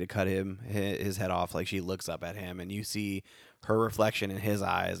getting ready to cut his head off, like she looks up at him, and you see her reflection in his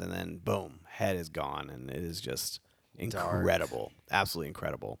eyes, and then boom, head is gone, and it is just incredible, absolutely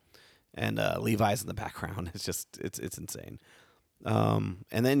incredible. And Levi's in the background. It's just it's insane. And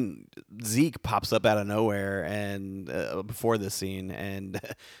then Zeke pops up out of nowhere and before this scene, and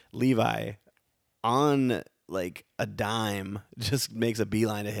Levi on like a dime just makes a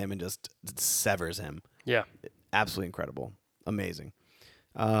beeline to him and just severs him. Yeah. Absolutely incredible. Amazing.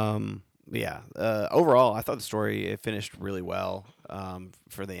 Yeah. Overall, I thought the story, it finished really well,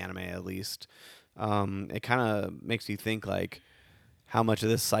 for the anime at least. It kind of makes you think like how much of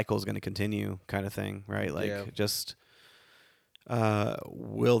this cycle is going to continue, kind of thing, right? Like just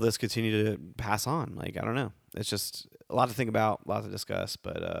will this continue to pass on? Like, I don't know. It's just a lot to think about, a lot to discuss,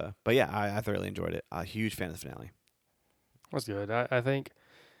 but yeah, I thoroughly enjoyed it. A huge fan of the finale. That's good. I think.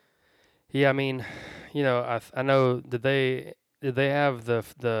 Yeah, I mean, I know. Did they have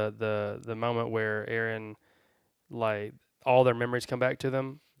the moment where Aaron, like, all their memories come back to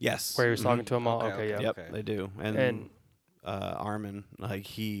them? Yes. Where he was talking to them all. Okay, yeah. Yep, they do. And Armin, like,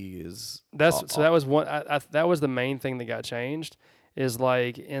 he is. So that was one. That was the main thing that got changed. Is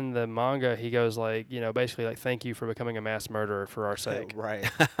like in the manga, he goes like, basically like, thank you for becoming a mass murderer for our sake. Right.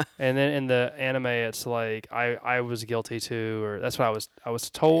 And then in the anime, it's like I was guilty too, or that's what I was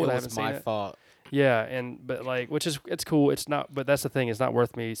told. I haven't seen it. It was my fault. Yeah, but like, it's cool. It's not, but that's the thing. It's not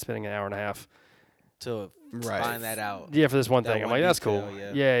worth me spending an hour and a half To Right. find that out. Yeah, for this one That thing. I'm one like, that's detail, cool.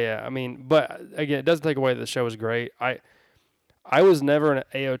 yeah. Yeah. I mean, but again, it doesn't take away that the show was great. I was never an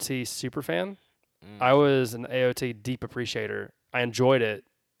AOT super fan. I was an AOT deep appreciator. I enjoyed it.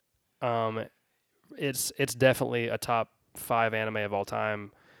 It's definitely a top 5 anime of all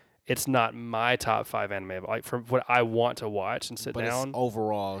time. It's not my top 5 anime, like from what I want to watch and sit But down. it's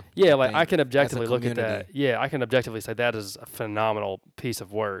overall. Yeah, like I think, can as a objectively look at that. community. Yeah, I can objectively say that is a phenomenal piece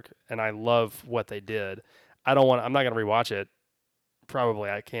of work, and I love what they did. I'm not going to rewatch it. Probably,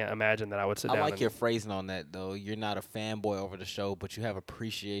 I can't imagine that I would sit I down. like your phrasing on that though. You're not a fanboy over the show, but you have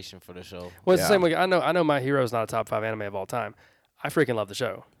appreciation for the show. Well, it's Yeah. the same way. I know My Hero is not a top 5 anime of all time. I freaking love the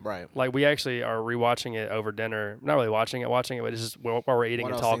show. Right. Like, we actually are rewatching it over dinner. Not really watching it, but it's just while we're eating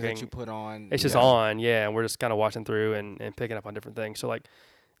One and of those things talking. that you put on. It's just on, yeah, and we're just kind of watching through and picking up on different things. So, like,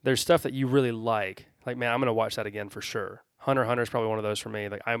 there's stuff that you really like. Like, man, I'm going to watch that again for sure. Hunter x Hunter is probably one of those for me.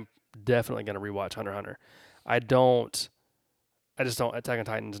 Like, I'm definitely going to rewatch Hunter x Hunter. I just don't. Attack on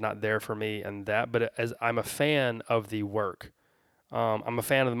Titan's not there for me, and that. But as I'm a fan of the work, I'm a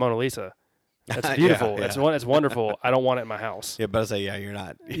fan of the Mona Lisa. It's beautiful. Yeah. It's wonderful. I don't want it in my house. Yeah, but I say, you're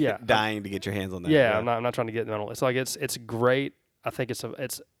not Yeah. dying to get your hands on that. Yeah, I'm not trying to get Mona Lisa. It's like it's great. I think it's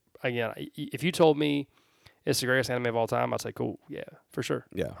again. If you told me it's the greatest anime of all time, I'd say cool. Yeah, for sure.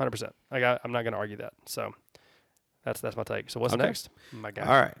 Yeah. 100%. I'm not going to argue that. So that's my take. So what's Okay. next? My guy.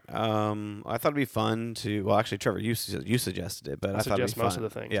 All right. I thought it'd be fun to. Well, actually, Trevor, you suggested it, but I thought it'd be suggest most fun.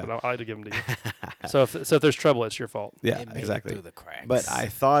 of the things. Yeah. But I like to give them to you. So if there's trouble, it's your fault. Yeah. It made it Exactly. through the cracks. But I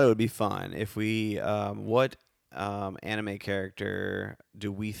thought it would be fun if we. What anime character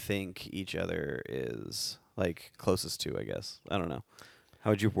do we think each other is like closest to? I guess I don't know.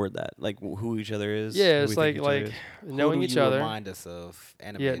 How would you word that? Like who each other is? Yeah, who it's we think each other like is? knowing Who each do you other. Remind us of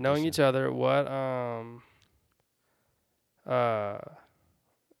anime. Yeah, knowing each other. What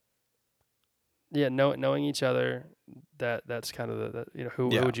yeah, knowing each other. That's kind of the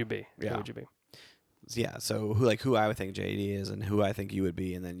who Yeah. would you be? Yeah. Who would you be? Yeah. So who I would think JD is, and who I think you would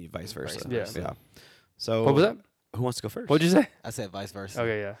be, and then you vice versa. Vice versa. Yeah. So What was that? Who wants to go first? What'd you say? I said vice versa.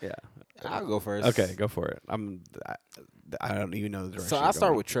 Okay, yeah. Yeah. I'll go first. Okay, go for it. I don't even know the direction. So you're I'll start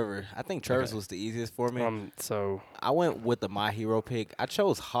going. with Trevor. I think Trevor's Okay. was the easiest for me. So I went with the My Hero pick. I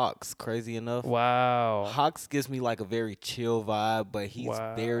chose Hawks, crazy enough. wow. Hawks gives me like a very chill vibe, but he's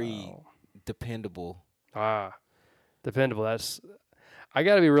very Wow. dependable. Dependable. I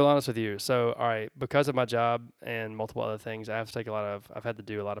got to be real honest with you. So, all right, because of my job and multiple other things, I've had to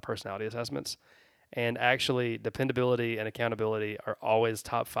do a lot of personality assessments. And actually, dependability and accountability are always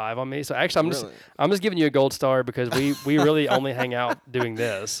top 5 on me. So actually, Really? I'm just giving you a gold star because we really only hang out doing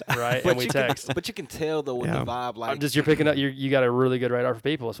this, right? And we text. But you can tell though with Yeah. the vibe, like You're picking up. You got a really good radar for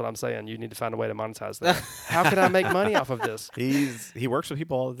people. That's what I'm saying. You need to find a way to monetize that. How can I make money off of this? He works with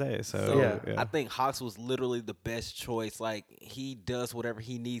people all day, so So Yeah. I think Hawks was literally the best choice. Like he does whatever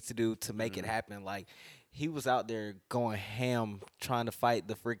he needs to do to make it happen. Like he was out there going ham trying to fight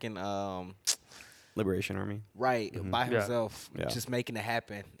the freaking Liberation Army. right by Yeah. himself, Yeah. just making it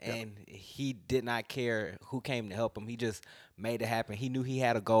happen. And he did not care who came to help him. He just made it happen. He knew he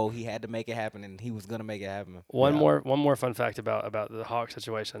had a goal. He had to make it happen, and he was gonna make it happen. One more fun fact about the Hawk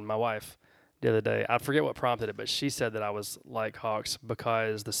situation. My wife, the other day. I forget what prompted it, but she said that I was like Hawks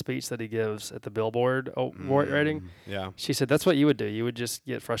because the speech that he gives at the Billboard award rating. Yeah. She said that's what you would do. You would just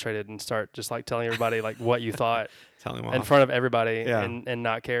get frustrated and start just like telling everybody like what you thought Tell him in off. front of everybody Yeah. and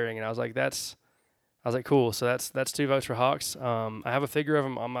not caring. And I was like, cool. So that's 2 votes for Hawks. I have a figure of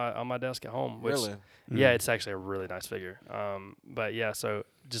him on my desk at home. Which, Really? Yeah, it's actually a really nice figure. But yeah, so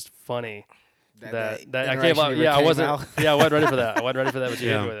just funny. That I can't. I wasn't ready for that. I wasn't ready for that, but you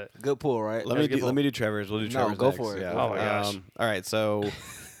Yeah. hit with it. Good pull, right? Let me do Trevor's. We'll do No, Trevor's go next. for it. Yeah. Oh my gosh. All right, so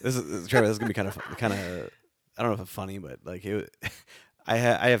this is Trevor. This is gonna be kind of. I don't know if it's funny, but like I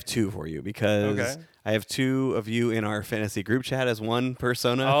have 2 for you because Okay. I have 2 of you in our fantasy group chat as one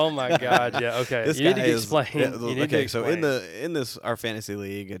persona. Oh my God! Yeah. Okay. This You need guy to is- explain. yeah, You need to okay, so explain. in this our fantasy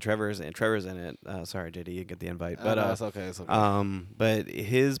league, Trevor's in it. Sorry, JD, you get the invite, But but it's okay. It's okay. but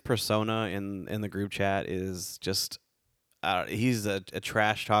his persona in the group chat is just he's a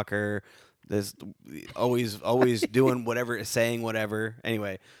trash talker. This always doing whatever, saying whatever.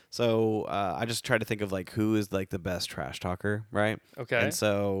 Anyway, so I just tried to think of like who is like the best trash talker, right? Okay. And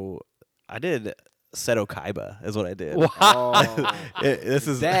so I did Seto Kaiba is what I did. Oh, This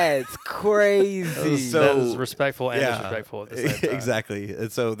is that's crazy. So- that is respectful and yeah. disrespectful at the same time. Exactly.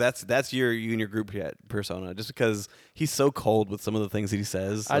 And so that's you and your group chat persona, just because he's so cold with some of the things he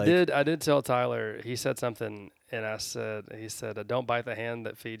says. I like- did tell Tyler. He said something, and he said, "Don't bite the hand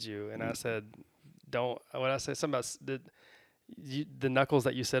that feeds you." And I said, "Don't." What did I say? Something about the knuckles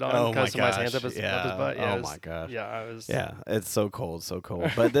that you sit on Oh my because somebody's gosh. hands up his Yeah. butt. Yeah, Oh it was- my gosh. Yeah, I was. Yeah, it's so cold, so cold.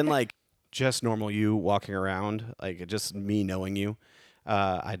 But then like just normal you walking around, like just me knowing you.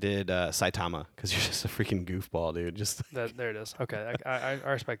 I did Saitama because you're just a freaking goofball, dude. Just There it is. Okay, I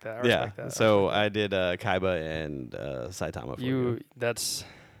respect that. I yeah. respect that. So I I did Kaiba and Saitama for you. that's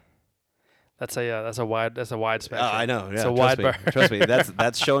a wide spectrum. I know. Yeah, It's a trust wide me. berth. Trust me.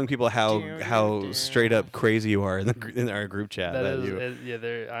 That's showing people how straight up crazy you are in our group chat. That that is, you, yeah.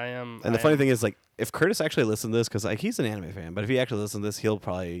 There, I am. and the funny thing is, like, if Curtis actually listened to this, because like he's an anime fan, but if he actually listened to this, he'll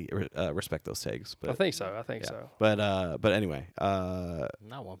probably respect those takes. But I think so. yeah. So. But anyway. Not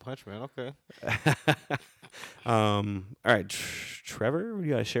One Punch Man. Okay. All right, Trevor,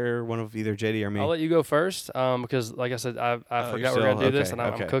 you gotta share one of either JD or me. I'll let you go first, because like I said, I you're forgot we're gonna still- do this, okay, and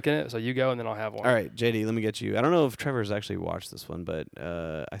I'm okay. cooking it. So you go, and then I'll have one. All right, JD, let me get you. I don't know if Trevor's actually watched this one, but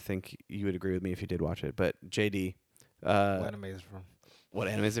I think you would agree with me if you did watch it. But JD, What anime is it from? what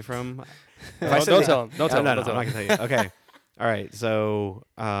anime is it from? Don't tell him. Don't tell him. No, Don't tell I'm him. not gonna tell you. Okay. All right. So,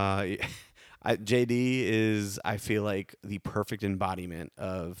 JD is, I feel like, the perfect embodiment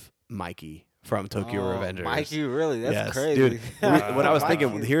of Mikey from Tokyo Revengers. Mikey, really? That's Yes, crazy. dude. What I was thinking,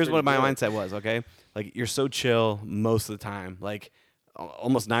 Mikey's here's what pretty my good. mindset was. Okay, like you're so chill most of the time, like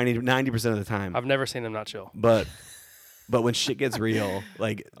almost 90% of the time. I've never seen him not chill. But when shit gets real,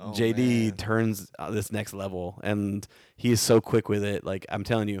 like Oh, JD man. turns this next level, and he is so quick with it. Like I'm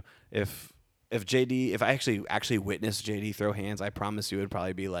telling you, if I actually witnessed JD throw hands, I promise you it would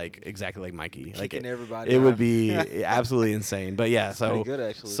probably be like exactly like Mikey. Like Kicking everybody it would out. be absolutely insane. But yeah, so Pretty good,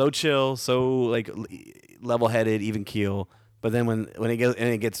 actually. so chill, so like level-headed, even keel. But then when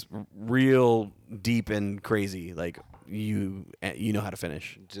it gets real deep and crazy, like you know how to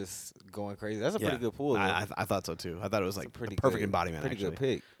finish. Just going crazy. That's a Yeah. pretty good pull. I thought so too. I thought it was That's like a pretty the perfect good, embodiment. Pretty actually, good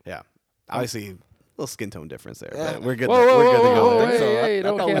pick. yeah. Obviously, a little skin tone difference there, Yeah. but we're good. Whoa, we're whoa, good to whoa, go whoa, there. hey, So I- hey, I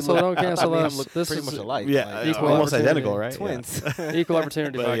don't thought we cancel, looked- don't I cancel thought we us. looked This pretty is much alike. Yeah, like, equal almost opportunity. identical, right? Twins. Equal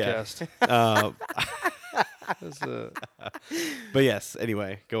opportunity But yeah. podcast. Uh, This is, but yes.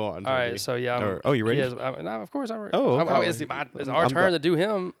 Anyway, go on. all right, JD. so yeah. Oh, you ready? Yes, no, of course I'm ready. Oh, okay. It's our I'm turn to do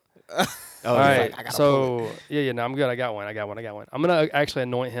him. Oh, All yeah. right, I gotta so yeah, no, I'm good. I got one. I'm gonna actually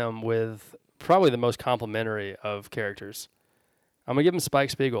anoint him with probably the most complimentary of characters. I'm gonna give him Spike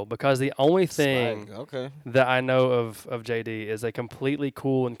Spiegel because the only thing Spike, okay. that I know of JD is a completely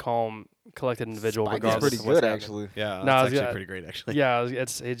cool and calm, collected individual. Spike is regardless pretty of what's good, happening. actually. Yeah, No, that's I was actually gonna- pretty great, actually. Yeah,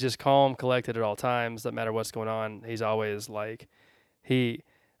 it's just calm, collected at all times. Doesn't matter what's going on. He's always like, it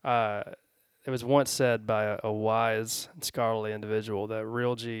was once said by a wise and scholarly individual that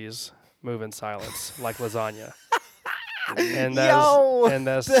real G's move in silence like lasagna. And that's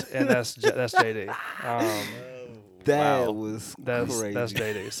JD. That Wow. was That's crazy.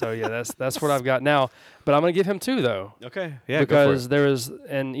 JD. So yeah, that's what I've got now. But I'm gonna give him 2 though. Okay. Yeah. Because there is,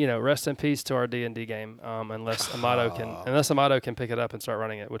 and rest in peace to our D&D game. Unless Amato can pick it up and start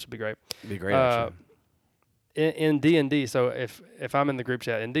running it, which would be great. It'd be great. Actually. In D&D, so if I'm in the group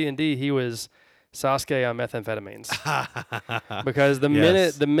chat in D&D, he was Sasuke on methamphetamines. Because the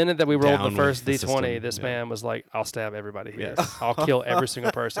Yes. minute that we rolled Down the first with the D20, system, this yeah. man was like, "I'll stab everybody here. Yes. I'll kill every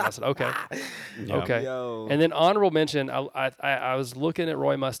single person." I said, "Okay, Yeah. okay." Yo. And then honorable mention, I was looking at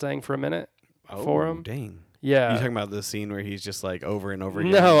Roy Mustang for a minute, for him. Dang. Yeah. You talking about the scene where he's just like over and over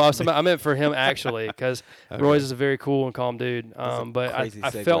again? No, I meant for him actually, because Okay. Royce is a very cool and calm dude. That's a But crazy I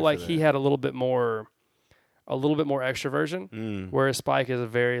segue felt for like he that. had a little bit more extroversion, whereas Spike is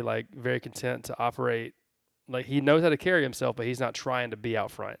very content to operate. Like, he knows how to carry himself, but he's not trying to be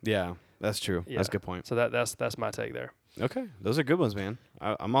out front. Yeah, that's true. Yeah. That's a good point. So that's my take there. Okay, those are good ones, man.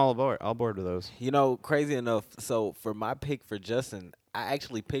 I'm all aboard with those. You know, crazy enough. So for my pick for Justin, I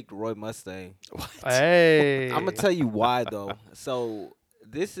actually picked Roy Mustang. Hey, I'm gonna tell you why though. So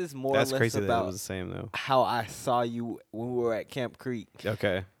this is more That's or less crazy that it about was the same though. how I saw you when we were at Camp Creek.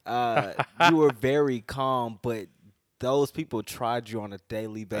 Okay. You were very calm, but those people tried you on a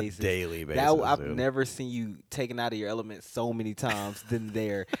daily basis. Daily basis. I've dude. never seen you taken out of your element so many times than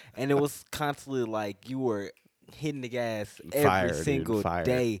there, and it was constantly like you were hitting the gas every Fire, dude, single fire.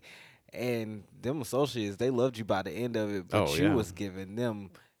 day. And them associates, they loved you by the end of it, but Oh, you yeah. was giving them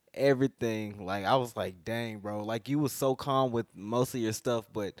everything. Like, I was like, dang, bro. Like, you was so calm with most of your stuff,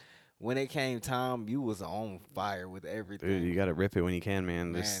 but when it came time, you was on fire with everything. Dude, you got to rip it when you can,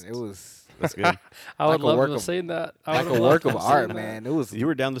 man. Man, it was That's good. I would like a love work to have of- seen that. I like would a have work loved of to have art, seen that. man. It was You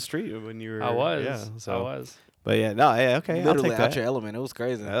were down the street when you were. I was. Yeah. So. I was. But yeah, no, yeah, okay. I'll literally take out that. your element. It was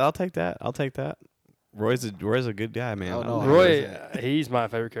crazy. I'll take that. I'll take that. Roy's a good guy, man. Oh, I no, like Roy, Roy. he's my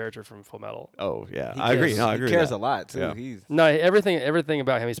favorite character from Full Metal. Oh yeah, He I agree. cares- No, I agree. He cares with a lot too. Yeah. He's No, everything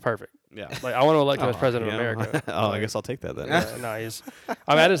about him, he's perfect. that. Yeah. Like, I want to elect him as Oh, president you of know? America. Oh, I Like, guess I'll take that then. no, he's.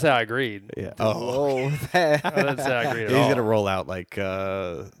 I mean, I didn't say I agreed. Yeah. oh, I didn't say I agreed at He's all. gonna roll out like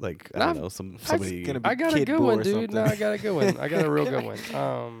I don't know somebody. gonna be I got a Kid good Buu one, or dude. something. No, I got a good one. I got a real good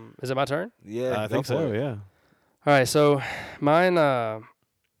one. Is it my turn? yeah, I go think for so. it. Yeah. All right, so mine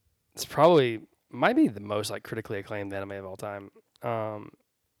it's probably might be the most like critically acclaimed anime of all time.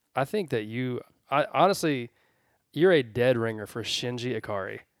 I think that honestly, you're a dead ringer for Shinji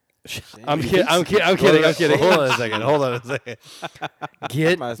Ikari. I'm kidding. I'm kidding. Hold on a second.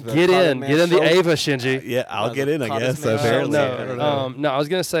 Get Might as well get call that in man the Schultz. Ava, Shinji. Yeah, I'll Might get as in. I well call guess this man apparently. Schultz. I don't know. no. I was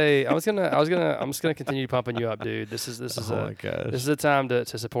gonna say I'm just gonna continue pumping you up, dude. This is Oh my gosh. this is a time to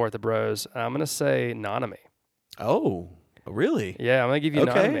support the bros. I'm gonna say Nanami. Oh, really? Yeah, I'm gonna give you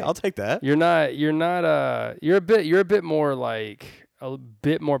Okay, Nanami. I'll take that. You're a bit more like a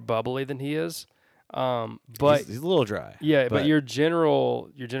bit more bubbly than he is. But he's a little dry. yeah, but your general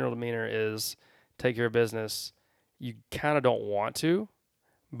demeanor is take care of business. You kind of don't want to,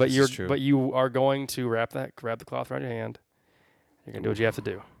 but This is true. you are going to grab the cloth around your hand. You're gonna do what you have to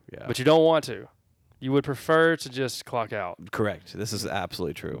do, Yeah. but you don't want to. You would prefer to just clock out, Correct. This is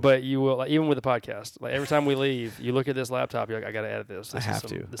absolutely true. but you will. Like, even with the podcast, like every time we leave, you look at this laptop. You're like, I gotta edit this. I This have is to.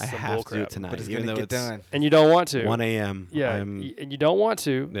 some, This I is some have bull to do it crap. tonight. But it's even gonna though get done. And you don't want to. 1 a.m. Yeah, I'm, and you don't want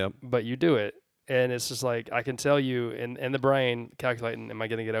to. Yep. But you do it. And it's just like I can tell you in the brain calculating, am I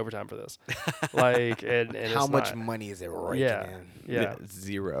going to get overtime for this? Like, and How it's much not. money is it raking Yeah. in? Yeah.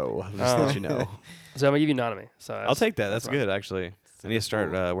 Zero. Just to let you know. So I'm gonna give you Nanami. So I'll take that. That's fine. good, actually. I need to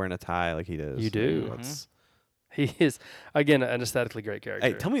start wearing a tie like he does. You do. That's- He is again an aesthetically great character.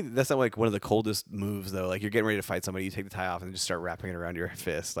 Hey, tell me that's not like one of the coldest moves though. Like you're getting ready to fight somebody, you take the tie off and just start wrapping it around your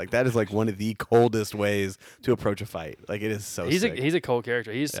fist. Like that is like one of the coldest ways to approach a fight. Like it is so. he's sick. a cold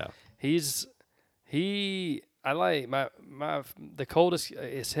character. Yeah. I like the coldest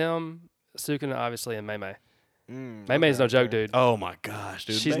is him, Sukuna obviously, and Mei Mei. Mei Mei's no joke, dude. Oh my gosh,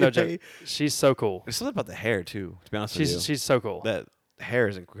 dude. She's Mei no Mei- joke. She's so cool. There's something about the hair too. To be honest with you, She's so cool. that hair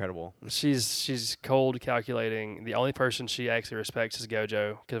is incredible. She's cold, calculating. The only person she actually respects is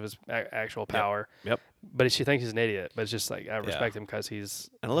Gojo because of his actual power. Yep. But she thinks he's an idiot. But it's just like I respect him because he's.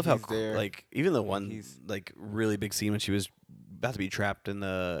 And I love how He's there. like even the one He's- like really big scene when she was about to be trapped in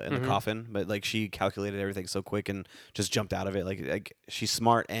the Mhm. coffin, but like she calculated everything so quick and just jumped out of it. Like she's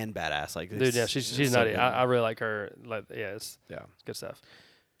smart and badass. Like Dude, it's- yeah, she's it's so nutty. good. I really like her. Like, yeah, it's good stuff.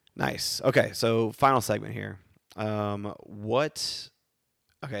 Nice. Okay, so final segment here. What?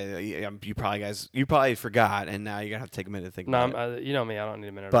 Okay, you probably forgot, and now you're gonna have to take a minute to think No, about it. you know me. I don't need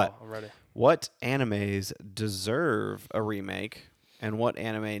a minute But- at all. I'm ready. What animes deserve a remake, and what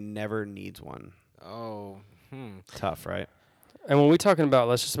anime never needs one? Oh, Tough, right? And when we're talking about,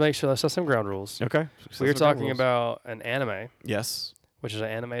 let's set some ground rules. Okay. We're talking about an anime, yes. which is an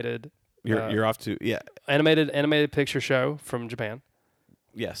animated You're off to animated picture show from Japan.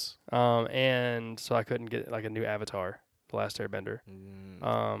 yes. And so I couldn't get like a new Avatar, The Last Airbender,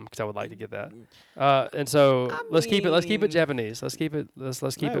 because I would like to get that. And so let's keep it Japanese. Let's keep it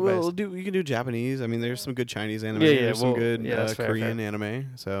Alright, based. you can do Japanese. I mean, there's some good Chinese anime. Yeah, yeah, There's some well, good yeah, that's fair, Korean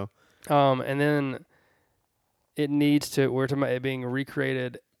anime. So And then we're talking about it being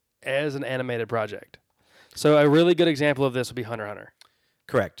recreated as an animated project. So a really good example of this would be Hunter x Hunter.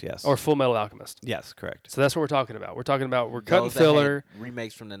 Correct. Yes. or Full Metal Alchemist. yes. Correct. So that's what we're talking about. We're cutting Those that filler. had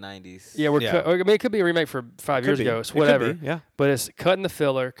remakes from the 90s. Yeah, we're Yeah. I mean, it could be a remake for 5 years Could be. ago. It's It could whatever. be, yeah. But it's cutting the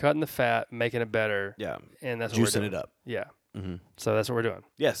filler, cutting the fat, making it better, Yeah. and that's what we're Juicing doing. it up. Yeah. Mm-hmm. So that's what we're doing.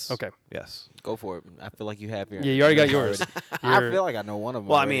 Yes. Okay. Yes. Go for it. I feel like you have your. Yeah, you already got yours. I You're- feel like I know one of them.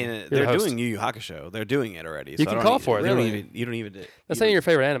 Well, I already. mean, the they're host. doing Yu Yu Hakusho. They're doing it already. You so can I don't call need- for it. You don't Really? even. You don't even. That's not your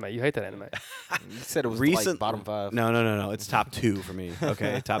favorite anime. You hate that anime. you said it was recent like bottom 5. No. It's top 2 for me.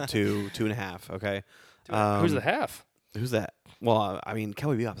 Okay, top 2, 2.5. Okay. Who's the half? Who's that? Well, I mean,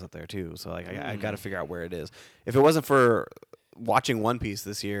 Cowboy Bebop's up there too. So like, I got to figure out where it is. If it wasn't for watching One Piece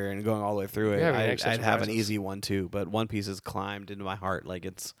this year and going all the way through it, You're having I'd existential have an crisis. easy one too. But One Piece has climbed into my heart. Like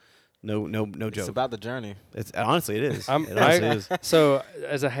it's no It's joke. about the journey. It's honestly it is. I'm- It honestly is. So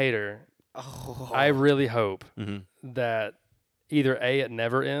as a hater, Oh, I really hope Mm-hmm. that either A, it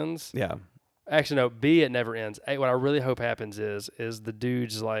never ends. Yeah. Actually, no. B, it never ends. A, what I really hope happens is the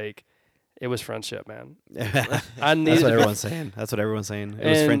dude's like, it was friendship, man. I That's needed what everyone's saying. That's what everyone's saying. It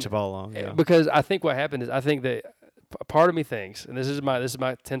was And- friendship all along. Yeah. because I think what happened is I think that part of me thinks, and this is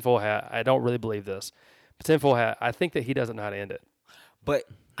my tinfoil hat. I don't really believe this, but tinfoil hat. I think that he doesn't know how to end it. but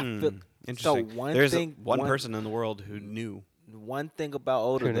I feel, Interesting. one There's thing, one person in the world who knew. One thing about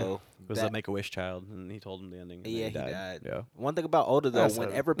Oda Who knew? though, It was a Make-A-Wish child, and he told him the ending. And Yeah, then he died. Yeah. one thing about Oda though,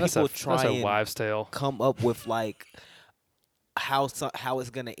 whenever people try that's a and wives' tale. come up with like how it's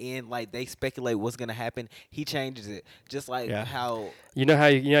gonna end, like they speculate what's gonna happen, he changes it. Just like Yeah. how You know how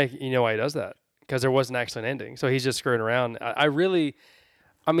you know why he does that? Because there wasn't actually an ending, so he's just screwing around.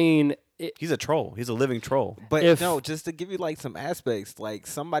 I mean, He's a troll. He's a living troll. But If- no, just to give you like some aspects, like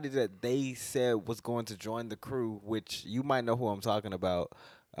somebody that they said was going to join the crew, which you might know who I'm talking about,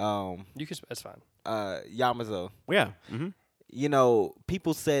 you can. That's fine. Yamato. Yeah. Mm-hmm. You know,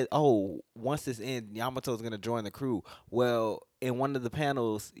 people said, "Oh, once this ends, Yamato's going to join the crew." Well, in one of the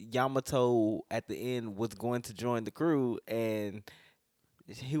panels, Yamato at the end was going to join the crew, and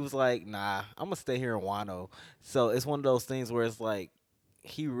he was like, "Nah, I'm gonna stay here in Wano." So it's one of those things where it's like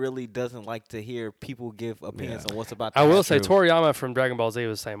he really doesn't like to hear people give opinions on what's about to I will happen. say Toriyama from Dragon Ball Z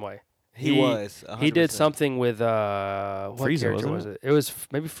was the same way. He was. He did 100%. something with what Frieza, character wasn't was it? It was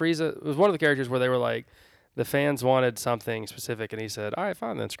maybe Frieza. It was one of the characters where they were like, the fans wanted something specific, and he said, "All right,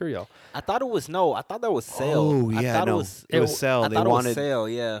 fine, then screw y'all." I thought that was Cell. Oh, I yeah, thought no. It was Cell. I They thought it wanted- was Cell.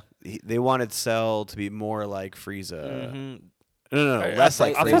 Yeah. They wanted Cell to be more like Frieza. Mm-hmm. No, I less thought-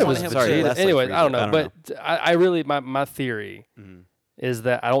 like I Frieza. thought it was Sorry, Vegeta. less like Anyway, Frieza. I don't know, but I really my theory Mhm. is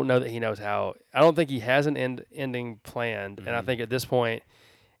that I don't know that he knows how. I don't think he has an ending planned, and I Mhm. think at this point,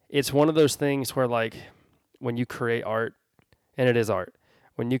 it's one of those things where like when you create art, and it is art.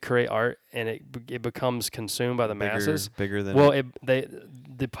 When you create art and it becomes consumed by the masses, bigger than. well,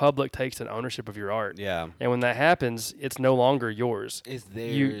 the public takes an ownership of your art, yeah. and when that happens, it's no longer yours. It's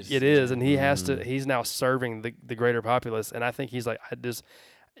theirs. It is, and he has Mm. to. He's now serving the greater populace, and I think he's like, it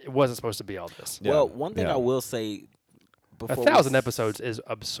wasn't supposed to be all this. Yeah. Well, one thing Yeah. I will say. Before 1,000 episodes is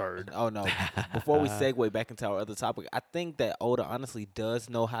absurd. Oh no! Before we segue back into our other topic, I think that Oda honestly does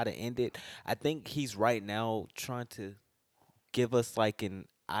know how to end it. I think he's right now trying to give us like an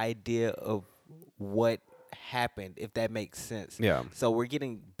idea of what happened, if that makes sense. Yeah. So we're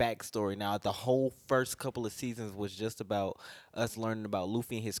getting backstory now. The whole first couple of seasons was just about us learning about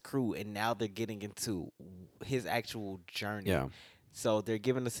Luffy and his crew, and now they're getting into his actual journey. Yeah. So they're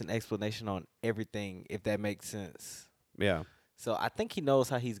giving us an explanation on everything, if that makes sense. Yeah. So I think he knows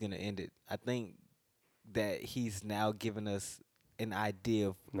how he's gonna end it. I think that he's now giving us an idea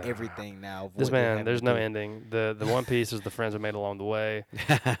of Nah. everything now. Of This what they're man, having there's to no do. ending. The One Piece is the friends we made along the way,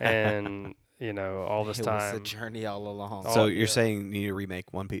 and all this It was a time. journey all along. So Oh, you're yeah. saying you need to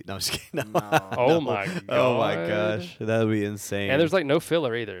remake One Piece? No, I'm just kidding. No. Oh my Oh my God. gosh, that would be insane. And there's like no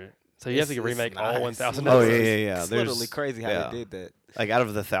filler either, so you have to It's remake all nice. 1,000 Oh, episodes. yeah. It's There's- literally crazy how yeah. they did that. like out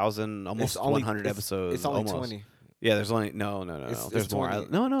of the 1,000, almost It's only- 100 it's- episodes. It's only almost. 20. Yeah, there's only no. It's There's more. 20.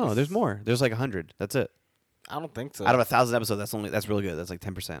 No, there's It's- more. There's like 100. That's it. I don't think so. Out of 1,000 episodes, that's really good. That's like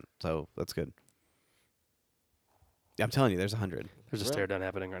 10%. So that's good. Yeah, I'm telling you, there's 100. There's a Really? stare down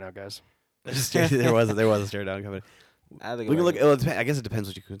happening right now, guys. there was a stare down coming. I think We can like, look. I guess it depends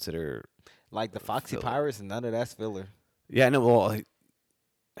what you consider. like the Foxy filler. Pirates, and none of that's filler. Yeah, no. Well, like,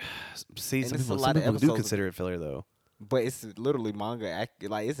 see, And some it's a people, lot some of people do episodes. consider it filler though. But it's literally manga.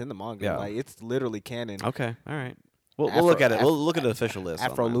 Like it's in the manga. Yeah. Like it's literally canon. Okay, all right. We'll look at it. Afro- We'll look at the official list.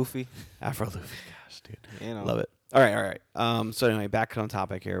 Afro on that. Luffy. Afro Luffy. Gosh, dude. You know. Love it. All right. So anyway, back on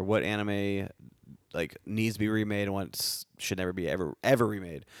topic here. What anime like needs to be remade and what should never be ever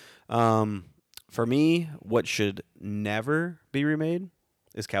remade? For me, what should never be remade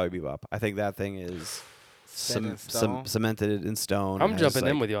is Cowboy Bebop. I think that thing is Set in stone. cemented in stone. I'm It has, jumping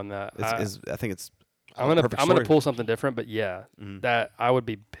in like, with you on that. I think it's. I'm a gonna perfect I'm gonna story. pull something different, but yeah, Mhm. that I would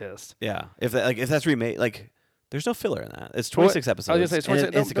be pissed. Yeah, if that's remade, like there's no filler in that. It's Well, 26 episodes. I was gonna say it's 26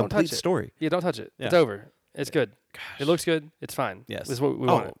 and it's a don't complete touch it. story. Yeah, don't touch it. It's Yeah. over. It's good. It looks good. It's fine. Yes. This is what we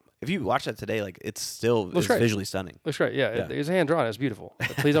Oh, want. if you watch that today, like it's still Looks it's great. visually stunning. Looks great. Yeah, Yeah. it's hand drawn. It's beautiful. But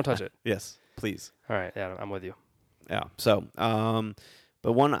please don't touch it. Yes, please. All right. Yeah, I'm with you. Yeah. So,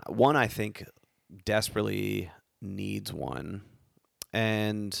 but one I think desperately needs one,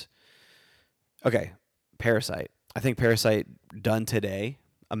 and okay, Parasite. I think Parasite done today.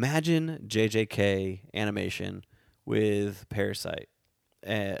 Imagine JJK animation with Parasite.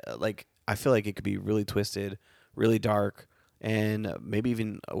 Like I feel like it could be really twisted, really dark, and maybe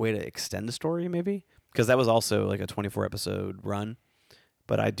even a way to extend the story. Maybe because that was also like a 24 episode run.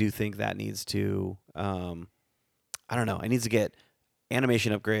 But I do think that needs to. I don't know. It needs to get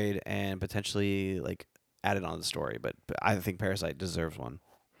animation upgrade and potentially like added on to the story. But I think Parasite deserves one.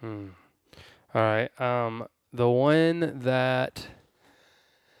 All right. The one that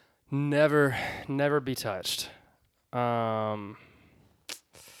never be touched. I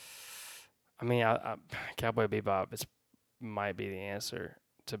mean, Cowboy Bebop might be the answer,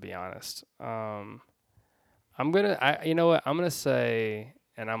 to be honest. You know what? I'm gonna say,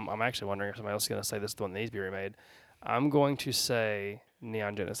 and I'm actually wondering if somebody else is gonna say this is the one that needs to be remade. I'm going to say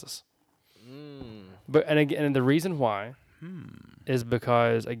Neon Genesis. But and the reason why is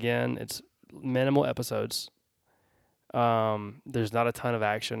because again, it's minimal episodes. There's not a ton of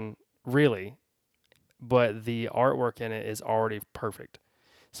action, really, but the artwork in it is already perfect.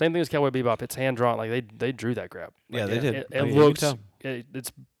 Same thing as Cowboy Bebop. It's hand drawn. Like they drew that crap. Yeah, Like, they did. It I mean, you can looks. tell.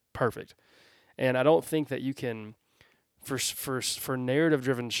 It's perfect, and I don't think that you can, for narrative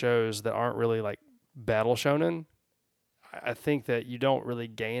driven shows that aren't really like battle shonen. I think that you don't really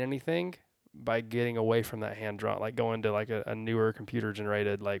gain anything by getting away from that hand drawn, like going to like a newer computer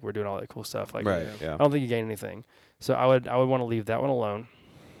generated, like we're doing all that cool stuff. Like Right. I Yeah. don't think you gain anything. So I would want to leave that one alone.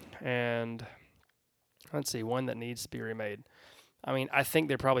 And let's see, one that needs to be remade. I mean, I think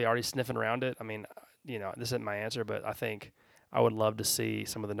they're probably already sniffing around it. I mean, this isn't my answer, but I think I would love to see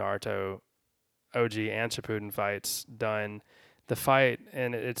some of the Naruto OG and Shippuden fights done. The fight,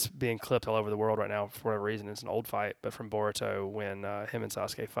 and it's being clipped all over the world right now for whatever reason. It's an old fight, but from Boruto when him and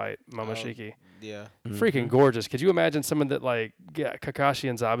Sasuke fight Momoshiki. Yeah. Freaking gorgeous. Could you imagine someone that like Kakashi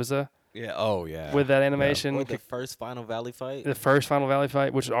and Zabuza Yeah. Oh yeah. with that animation? Or the first Final Valley fight. The first Final Valley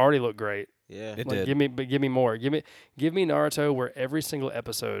fight, which already looked great. Yeah. It Like, did. give me more. Give me Naruto where every single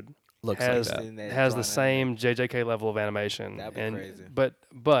episode Looks has like that. In that has the drawn same JJK level of animation. That'd be and crazy. But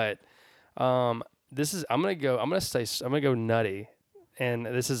this is I'm gonna go nutty, and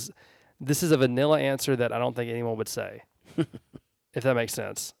this is a vanilla answer that I don't think anyone would say, if that makes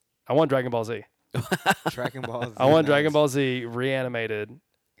sense. I want Dragon Ball Z. Dragon Ball Z. I want Dragon nice. Ball Z reanimated,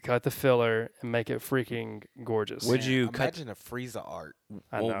 cut the filler, and make it freaking gorgeous. Would Man, you cut? imagine a Frieza art?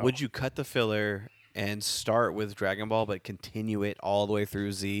 I know. Would you cut the filler and start with Dragon Ball, but continue it all the way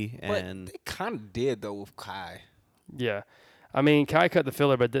through Z? And But they kind of did though with Kai. Yeah, I mean Kai cut the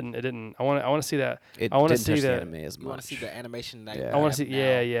filler, but it didn't. I want to see that. it I wanna didn't see touch the that- anime as You want much. to see the animation? That Yeah. I want to see.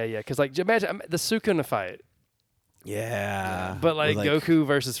 now. Yeah. Because like imagine the Sukuna fight, Yeah. but like, With, Goku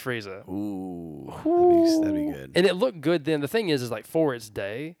versus Frieza. Ooh. That'd be good. And it looked good then. The thing is like for its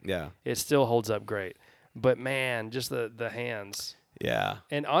day, Yeah. it still holds up great. But man, just the hands. Yeah.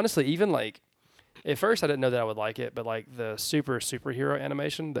 And honestly, even like at first I didn't know that I would like it, but like the superhero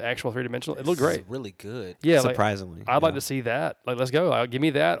animation, the actual 3-dimensional, it looked This is great. really good. Yeah, like Surprisingly. I'd like to see that. Like let's go. Give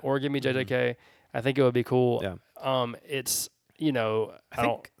me that or give me JJK. I think it would be cool. Yeah. It's I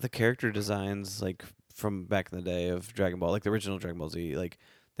think the character designs, like from back in the day of Dragon Ball, like the original Dragon Ball Z, like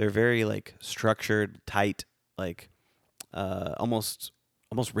they're very like structured, tight, like almost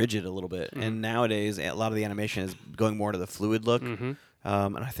rigid a little bit. Mhm. And nowadays, a lot of the animation is going more to the fluid look, Mm-hmm.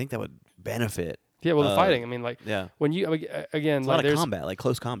 and I think that would benefit. Yeah, well, the Uh, fighting. I mean, like Yeah, when you again, a like lot of there's combat, like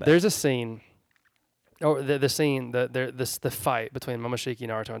close combat. there's a scene, or the scene the fight between Momoshiki,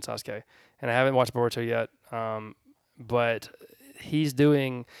 Naruto, and Sasuke. And I haven't watched Boruto yet, but he's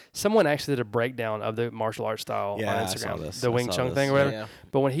doing. Someone actually did a breakdown of the martial arts style Yeah, on I saw Instagram, this. the I Wing saw Chun this. thing or whatever. Yeah.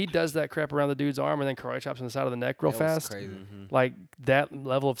 But when he does that crap around the dude's arm and then karate chops on the side of the neck real That was fast, crazy. Mhm. like that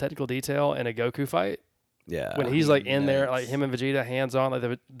level of technical detail in a Goku fight, Yeah. when he's like in there, like nuts. him and Vegeta hands on, like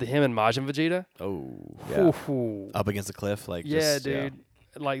the him and Majin Vegeta. Oh, yeah. Ooh. Up against the cliff, like Yeah, just, dude.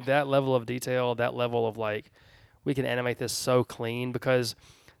 Like that level of detail, that level of like, we can animate this so clean because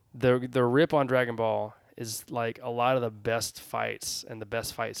the rip on Dragon Ball is like a lot of the best fights and the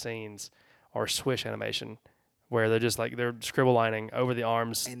best fight scenes are swish animation where they're just like they're scribble lining over the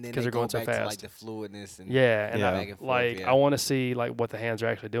arms And then because they they're go going so back fast. to like the fluidness and Yeah, and Yeah. back and forth. like Yeah. I want to see like what the hands are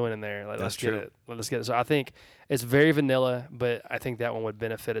actually doing in there. Like That's let's true. get it. Let's get it. So I think it's very vanilla, but I think that one would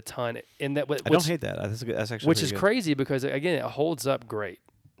benefit a ton. In that, I don't hate that. That's actually which pretty is good. crazy because again, it holds up great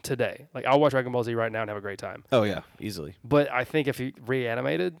today. Like I'll watch Dragon Ball Z right now and have a great time. Oh yeah, easily. But I think if you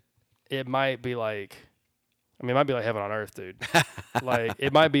reanimated, it might be like, I mean, it might be like heaven on earth, dude. Like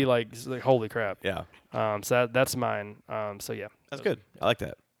it might be like holy crap. Yeah, So that's mine. So yeah, that's good. I like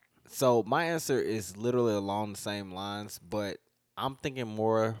that. So my answer is literally along the same lines, but I'm thinking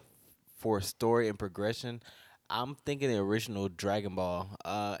more for story and progression. I'm thinking the original Dragon Ball.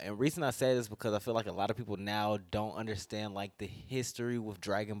 And reason I say this because I feel like a lot of people now don't understand like the history with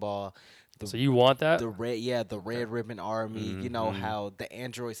Dragon Ball. So you want that? The Red Ribbon Army. You know how the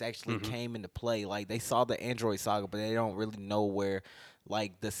androids actually came into play. Like they saw the Android Saga, but they don't really know where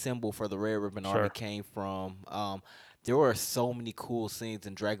like the symbol for the Red Ribbon Army came from. There were so many cool scenes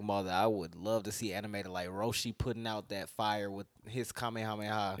in Dragon Ball that I would love to see animated, like Roshi putting out that fire with his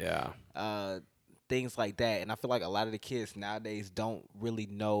Kamehameha. Yeah. Things like that. And I feel like a lot of the kids nowadays don't really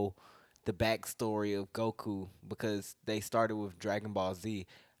know the backstory of Goku because they started with Dragon Ball Z.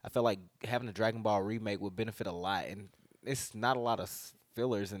 I feel like having a Dragon Ball remake would benefit a lot, and it's not a lot of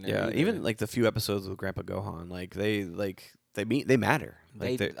fillers in there. Yeah, either. even like the few episodes with Grandpa Gohan, they matter.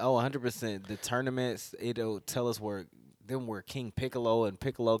 Like They 100%. The tournaments, it'll tell us where King Piccolo and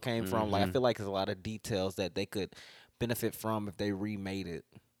Piccolo came from. Like I feel like there's a lot of details that they could benefit from if they remade it.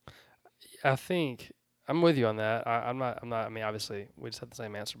 I think I'm with you on that. I'm not. I mean, obviously, we just had the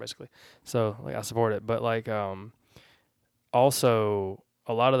same answer basically. So like, I support it. But like, also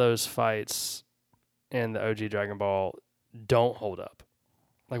a lot of those fights in the OG Dragon Ball don't hold up.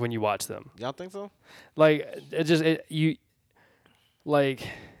 Like when you watch them, Y'all think so? like like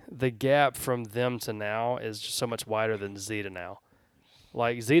the gap from them to now is just so much wider than Z to now.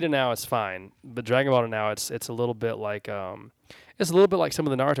 Like Z to now is fine, but Dragon Ball to now it's a little bit like it's a little bit like some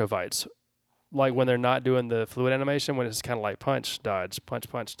of the Naruto fights. Like when they're not doing the fluid animation, when it's kind of like punch, dodge, punch,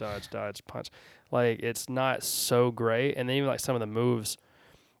 punch, dodge, dodge, punch. Like it's not so great. And then even like some of the moves,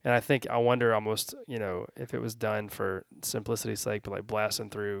 and I wonder almost, if it was done for simplicity's sake, but like blasting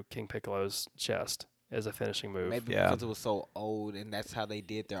through King Piccolo's chest as a finishing move. Maybe Yeah. because it was so old and that's how they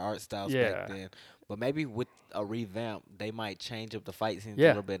did their art styles Yeah. back then. But maybe with a revamp, they might change up the fight scenes a Yeah.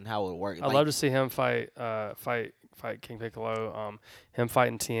 little bit and how it would work. I'd love to see him fight King Piccolo, him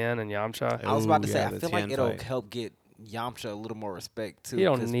fighting Tien and Yamcha. I was about to Ooh, say, yeah, I the feel like Tien it'll fight. help get Yamcha a little more respect too. He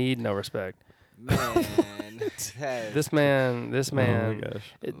don't 'cause, need no respect. man. This man. Oh my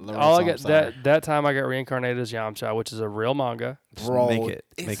gosh. All I I'm got sorry. that time I got reincarnated as Yamcha, which is a real manga, Just Bro, make it.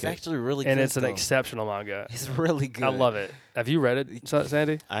 it's Make it. actually really and good. it's an though. exceptional manga. It's really good. I love it. Have you read it,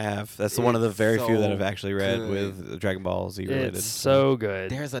 Sandy? I have. That's one of the It's very few that so I've actually read good. with Dragon Ball Z related. It's so good.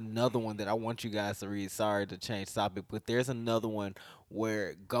 There's another one that I want you guys to read. Sorry to change topic, but there's another one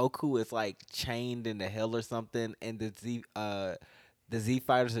where Goku is like chained into hell or something, and the Z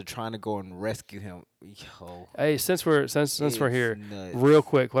fighters are trying to go and rescue him. Yo, Hey, since we're here, nuts. real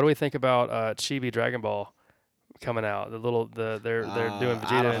quick, what do we think about Chibi Dragon Ball coming out? They're doing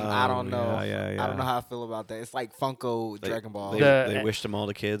Vegeta and I don't know. Yeah. I don't know how I feel about that. It's like Funko Dragon Ball. They wished them all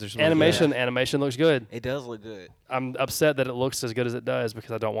the kids or something. animation. Animation looks good. It does look good. I'm upset that it looks as good as it does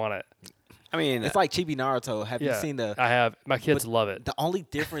because I don't want it. I mean, It's like Chibi Naruto. Have you seen the? I have. My kids love it. The only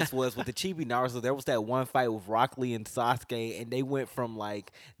difference was with the Chibi Naruto, there was that one fight with Rock Lee and Sasuke, and they went from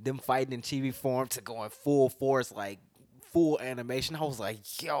like them fighting in Chibi form to going full force, like full animation. I was like,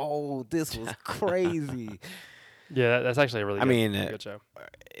 yo, this was crazy. Yeah, that's actually a really good show.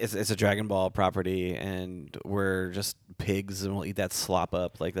 it's a Dragon Ball property, and we're just pigs, and we'll eat that slop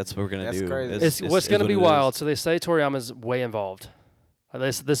up. Like that's what we're gonna That's do. crazy. It's what's going to what be it is. wild. So they say Toriyama's way involved.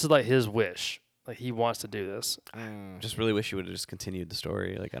 This is like his wish. Like he wants to do this. Just really wish you would have just continued the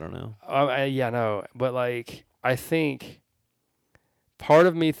story. Like I don't know. Yeah, no, but like I think part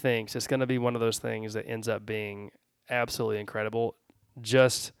of me thinks it's going to be one of those things that ends up being absolutely incredible.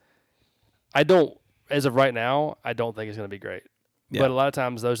 Just I don't, as of right now, I don't think it's going to be great. Yeah. But a lot of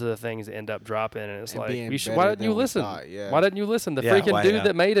times those are the things that end up dropping, and it's And like, being why better didn't you than we listen? thought, yeah. Why didn't you listen? The Yeah, freaking dude yeah.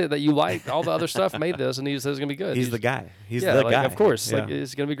 that made it, that you liked, all the other stuff made this, and he says it's going to be good. He's the guy. He's yeah, the like, guy. of course, Yeah. like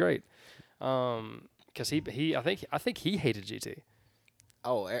it's going to be great. Because I think he hated GT.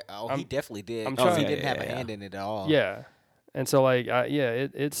 He definitly did. I'm 'cause trying- he didn't have Yeah, a yeah. hand in it at all. Yeah, and so like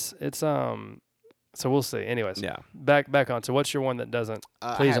it's so we'll see. Anyways, Yeah. back on. So what's your one that doesn't?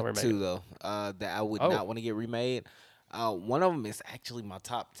 I Please have don't remake two it. though. That I would Oh. not want to get remade. One of them is actually my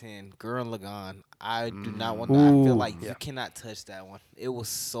top 10. Gurren Lagann. I do not want. I feel Ooh. like Yeah. you cannot touch that one. It was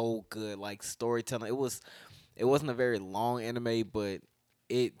so good, like storytelling. It was it wasn't a very long anime, but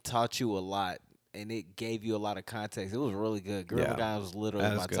it taught you a lot and it gave you a lot of context. It was really good. Gurren Yeah, Lagann was literally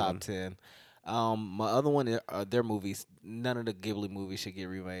that is my a good top one. 10. My other one, their movies. None of the Ghibli movies should get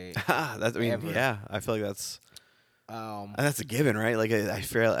remade. That's, I mean, Ever. yeah, I feel like Um, that's a given, right? Like I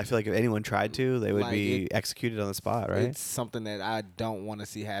feel like if anyone tried to, they would Like, be executed on the spot, right? it's something that I don't want to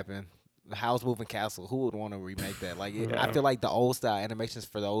see happen. House Moving Castle. Who would want to remake that? Like, I Yeah. feel like the old style animations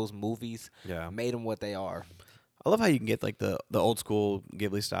for those movies Yeah. made them what they are. I love how you can get like the old school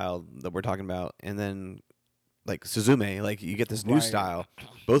Ghibli style that we're talking about, and then like Suzume, like you get this new Right. style,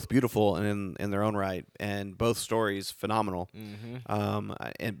 both beautiful and in their own right, and both stories phenomenal.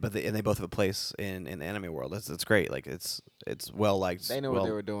 But they both have a place in the anime world. That's great. Like it's well liked. They know what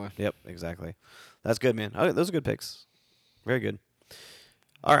they were doing. Yep, exactly. That's good, man. Okay, those are good picks. Very good.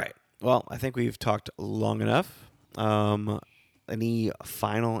 All right. Well, I think we've talked long enough. Any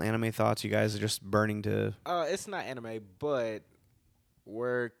final anime thoughts? You guys are just burning to. It's not anime, but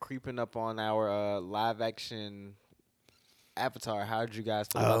we're creeping up on our live action Avatar. How did you guys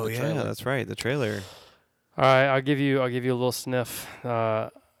feel about Oh the yeah, trailer? that's right. The trailer. All right, I'll give you a little sniff.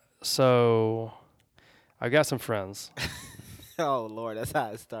 So I've got some friends, Oh Lord, that's how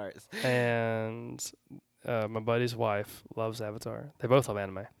it starts. and my buddy's wife loves Avatar. They both love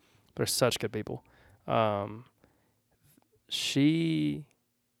anime. They're such good people. She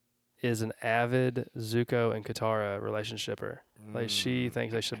is an avid Zuko and Katara relationshipper. Like she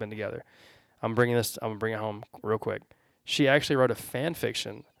thinks they should have been together. I'm gonna bring it home real quick. She actually wrote a fan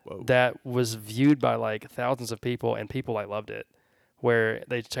fiction Whoa. that was viewed by like thousands of people, and people like loved it. Where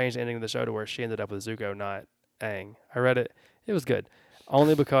they changed the ending of the show to where she ended up with Zuko, not Aang. I read it; it was good,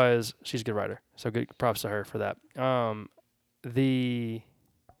 only because she's a good writer. So good props to her for that.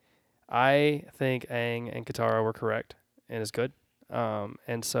 I think Aang and Katara were correct, and it's good.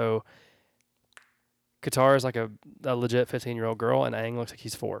 And so Katara is like a legit 15-year-old girl, and Aang looks like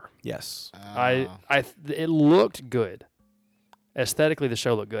he's 4. Yes. It looked good. Aesthetically, the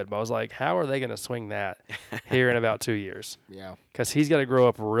show looked good, but I was like, how are they going to swing that here in about 2 years? Yeah. Because he's got to grow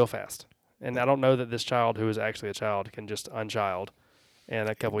up real fast. And I don't know that this child, who is actually a child, can just unchild in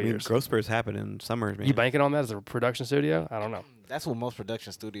a couple years. Growth spurts happen in summers, man. You banking on that as a production studio? I don't know. That's what most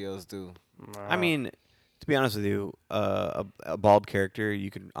production studios do. I mean, to be honest with you, a bald character,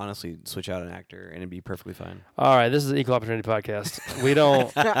 you could honestly switch out an actor and it'd be perfectly fine. All right, this is an equal opportunity podcast. We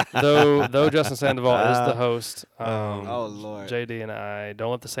don't, though Justin Sandoval is the host. Oh Lord. JD and I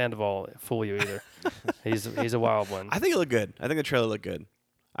don't let the Sandoval fool you either. He's a wild one. I think it looked good. I think the trailer looked good.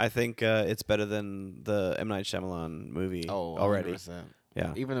 I think it's better than the M. Night Shyamalan movie already. 100%.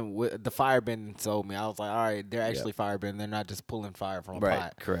 Yeah. Even with the firebending sold me. I was like, all right, they're actually firebending. They're not just pulling fire from a Right.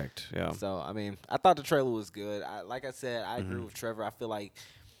 pot. Correct. Yeah. So I mean, I thought the trailer was good. Like I said, I agree with Trevor. I feel like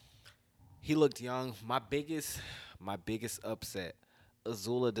he looked young. My biggest upset.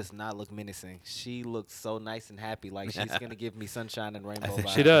 Azula does not look menacing. She looks so nice and happy, like she's gonna give me sunshine and rainbow think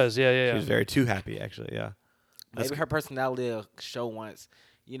vibes. She does, She yeah. was very too happy, actually. Yeah. Maybe her personality will show once,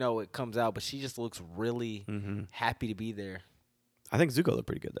 it comes out, but she just looks really happy to be there. I think Zuko looked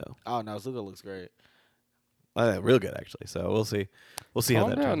pretty good though. Oh no, Zuko looks great. Real good actually. So we'll see. We'll see how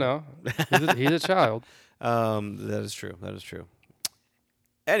that turns. No. He's a child. That is true. That is true.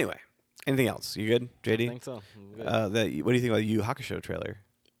 Anyway, anything else? You good, JD? I think so. I'm good. What do you think about the Yu Hakusho trailer?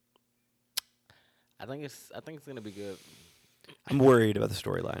 I think it's gonna be good. I'm worried about the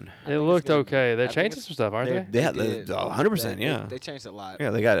storyline. It looked gonna- okay. They're I think changing it's- some stuff, aren't they? Yeah, did. 100%. Yeah, They changed a lot. yeah.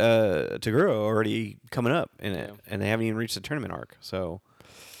 They got Taguro already coming up in it, Yeah. and they haven't even reached the tournament arc. So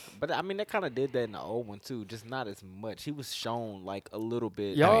But I mean, they kind of did that in the old one too, just not as much. He was shown like a little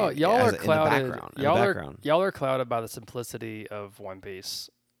bit. Y'all in the are clouded. background, in the Y'all are background. y'all are clouded by the simplicity of One Piece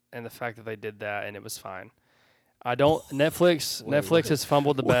and the fact that they did that and it was fine. I don't. Netflix has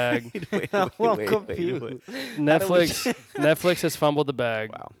fumbled the bag. I'm confused. Netflix has fumbled the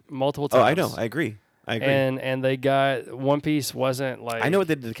bag Wow. multiple Oh, times. I know. I agree. And they got One Piece wasn't like I know what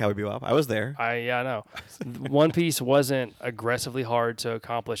they did to Cowboy Bebop. I was there. I know. One Piece wasn't aggressively hard to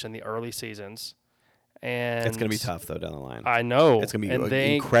accomplish in the early seasons, and It's gonna be tough though down the line. I know It's gonna be and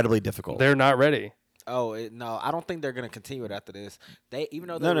they incredibly difficult. They're not ready. No, I don't think they're gonna continue it after this. They even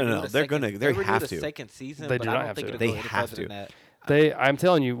though No, they no, renewed no, the they're second- gonna- they renewed have the to. second season. They but do I not don't have think to. it'll They go any have further to. than that. I'm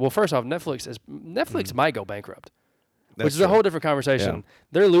telling you. Well, first off, Netflix might go bankrupt, That's which is a true. whole different conversation. Yeah.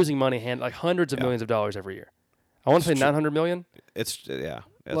 They're losing money, like hundreds of Yeah. millions of dollars every year. I want to say It's true. 900 million. It's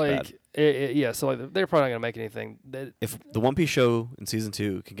It's Like bad. yeah, so like they're probably not gonna make anything. If the One Piece show in season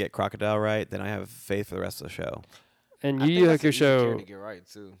 2 can get Crocodile right, then I have faith for the rest of the show. And I Yu think Yu that's an easy carry Hakusho, to get right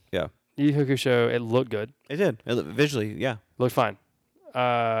too. Yeah, Yu Yu Hakusho, it looked good, it did. Visually, yeah. looked fine.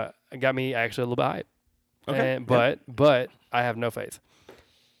 It got me actually a little bit hype. Okay. And, but I have no faith.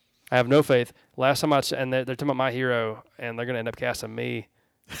 I have no faith. Last time and they're talking about My Hero, and they're gonna end up casting me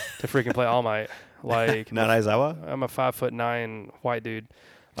to freaking play All Might. Like Not Aizawa? I'm a 5'9" white dude.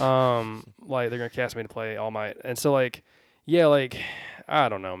 Like they're gonna cast me to play All Might, and so like, yeah, like I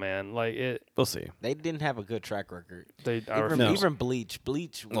don't know, man. Like it. We'll see. They didn't have a good track record. No. Even Bleach.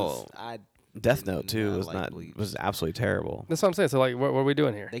 Bleach was Death did Note too not like Bleach. was absolutely terrible. That's what I'm saying. So like, what are we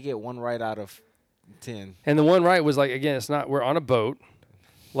doing here? They get 1 right out of 10. And the one right was like, again, it's not. We're on a boat.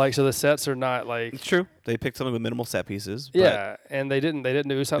 Like, so the sets are not like. It's true. They picked something with minimal set pieces. Yeah, and they didn't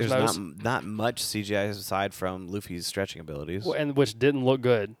do something. There's not much CGI aside from Luffy's stretching abilities. And which didn't look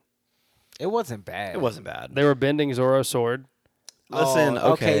good. It wasn't bad. It wasn't bad. They were bending Zoro's sword. Listen,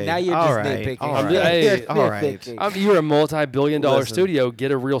 okay. Now you're all just right, nitpicking. all right, Hey, all right. You're a multi-billion-dollar Listen. studio.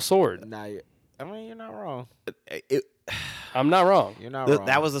 Get a real sword. Now you're not wrong. I'm not wrong. You're not wrong.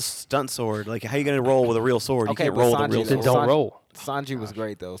 That was a stunt sword. Like, how you gonna roll with a real sword? Okay, you can't but roll with a Sanji, real though, Then sword. don't roll. Sanji was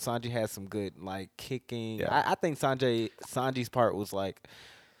great though. Sanji had some good like kicking. Yeah. I think Sanji's part was like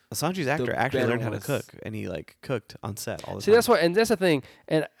Sanji's actor actually better learned how to ones. cook, and he like cooked on set all the See, time. that's what, and that's the thing.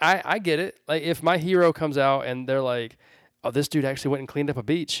 And I get it. Like, if My Hero comes out and they're like, "Oh, this dude actually went and cleaned up a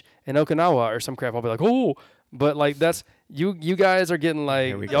beach in Okinawa or some crap," I'll be like, "Oh." But like, that's you guys are getting like,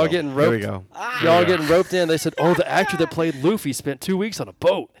 Here we y'all go. getting Here we roped. go. Y'all getting roped in. They said, "Oh, the actor that played Luffy spent 2 weeks on a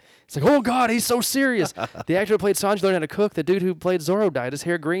boat." It's like, "Oh God, he's so serious." The actor that played Sanji learned how to cook. The dude who played Zoro dyed his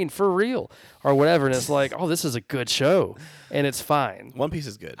hair green for real, or whatever. And it's like, "Oh, this is a good show," and it's fine. One Piece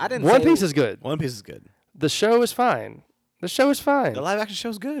is good. I didn't. One say Piece is good. One Piece is good. The show is fine. The show is fine. The live action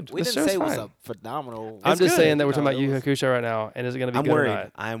show's good. We the didn't show's say it was fine. a phenomenal. I'm just good. saying that we're talking No, about it Yu was- Hakusho right now, and is it going to be I'm good or worried.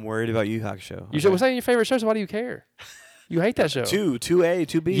 not? I'm worried about Yu Yu Hakusho. You should say your favorite show, so why do you care? You hate that show. 2A,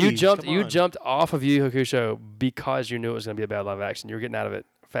 2B. You jumped. Come You on. jumped off of Yu Yu Hakusho because you knew it was going to be a bad live action. You were getting out of it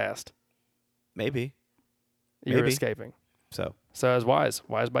fast. Maybe. You were Maybe. escaping. So, So it's wise.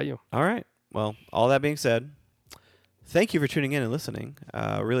 Wise by you. all right. Well, all that being said, thank you for tuning in and listening.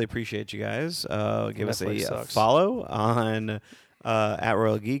 Really appreciate you guys. Give us Netflix a sucks. follow on at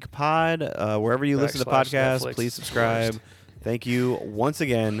Royal Geek Pod. Wherever you listen to podcasts, Netflix. please subscribe. Thank you once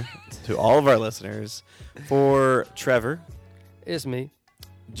again to all of our listeners. For Trevor, It's me.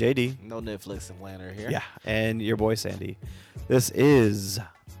 JD, No Netflix and Planner here. yeah, and your boy Sandy. This is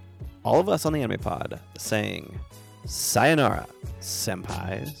all of us on the Anime Pod saying sayonara,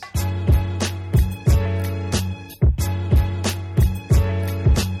 senpais.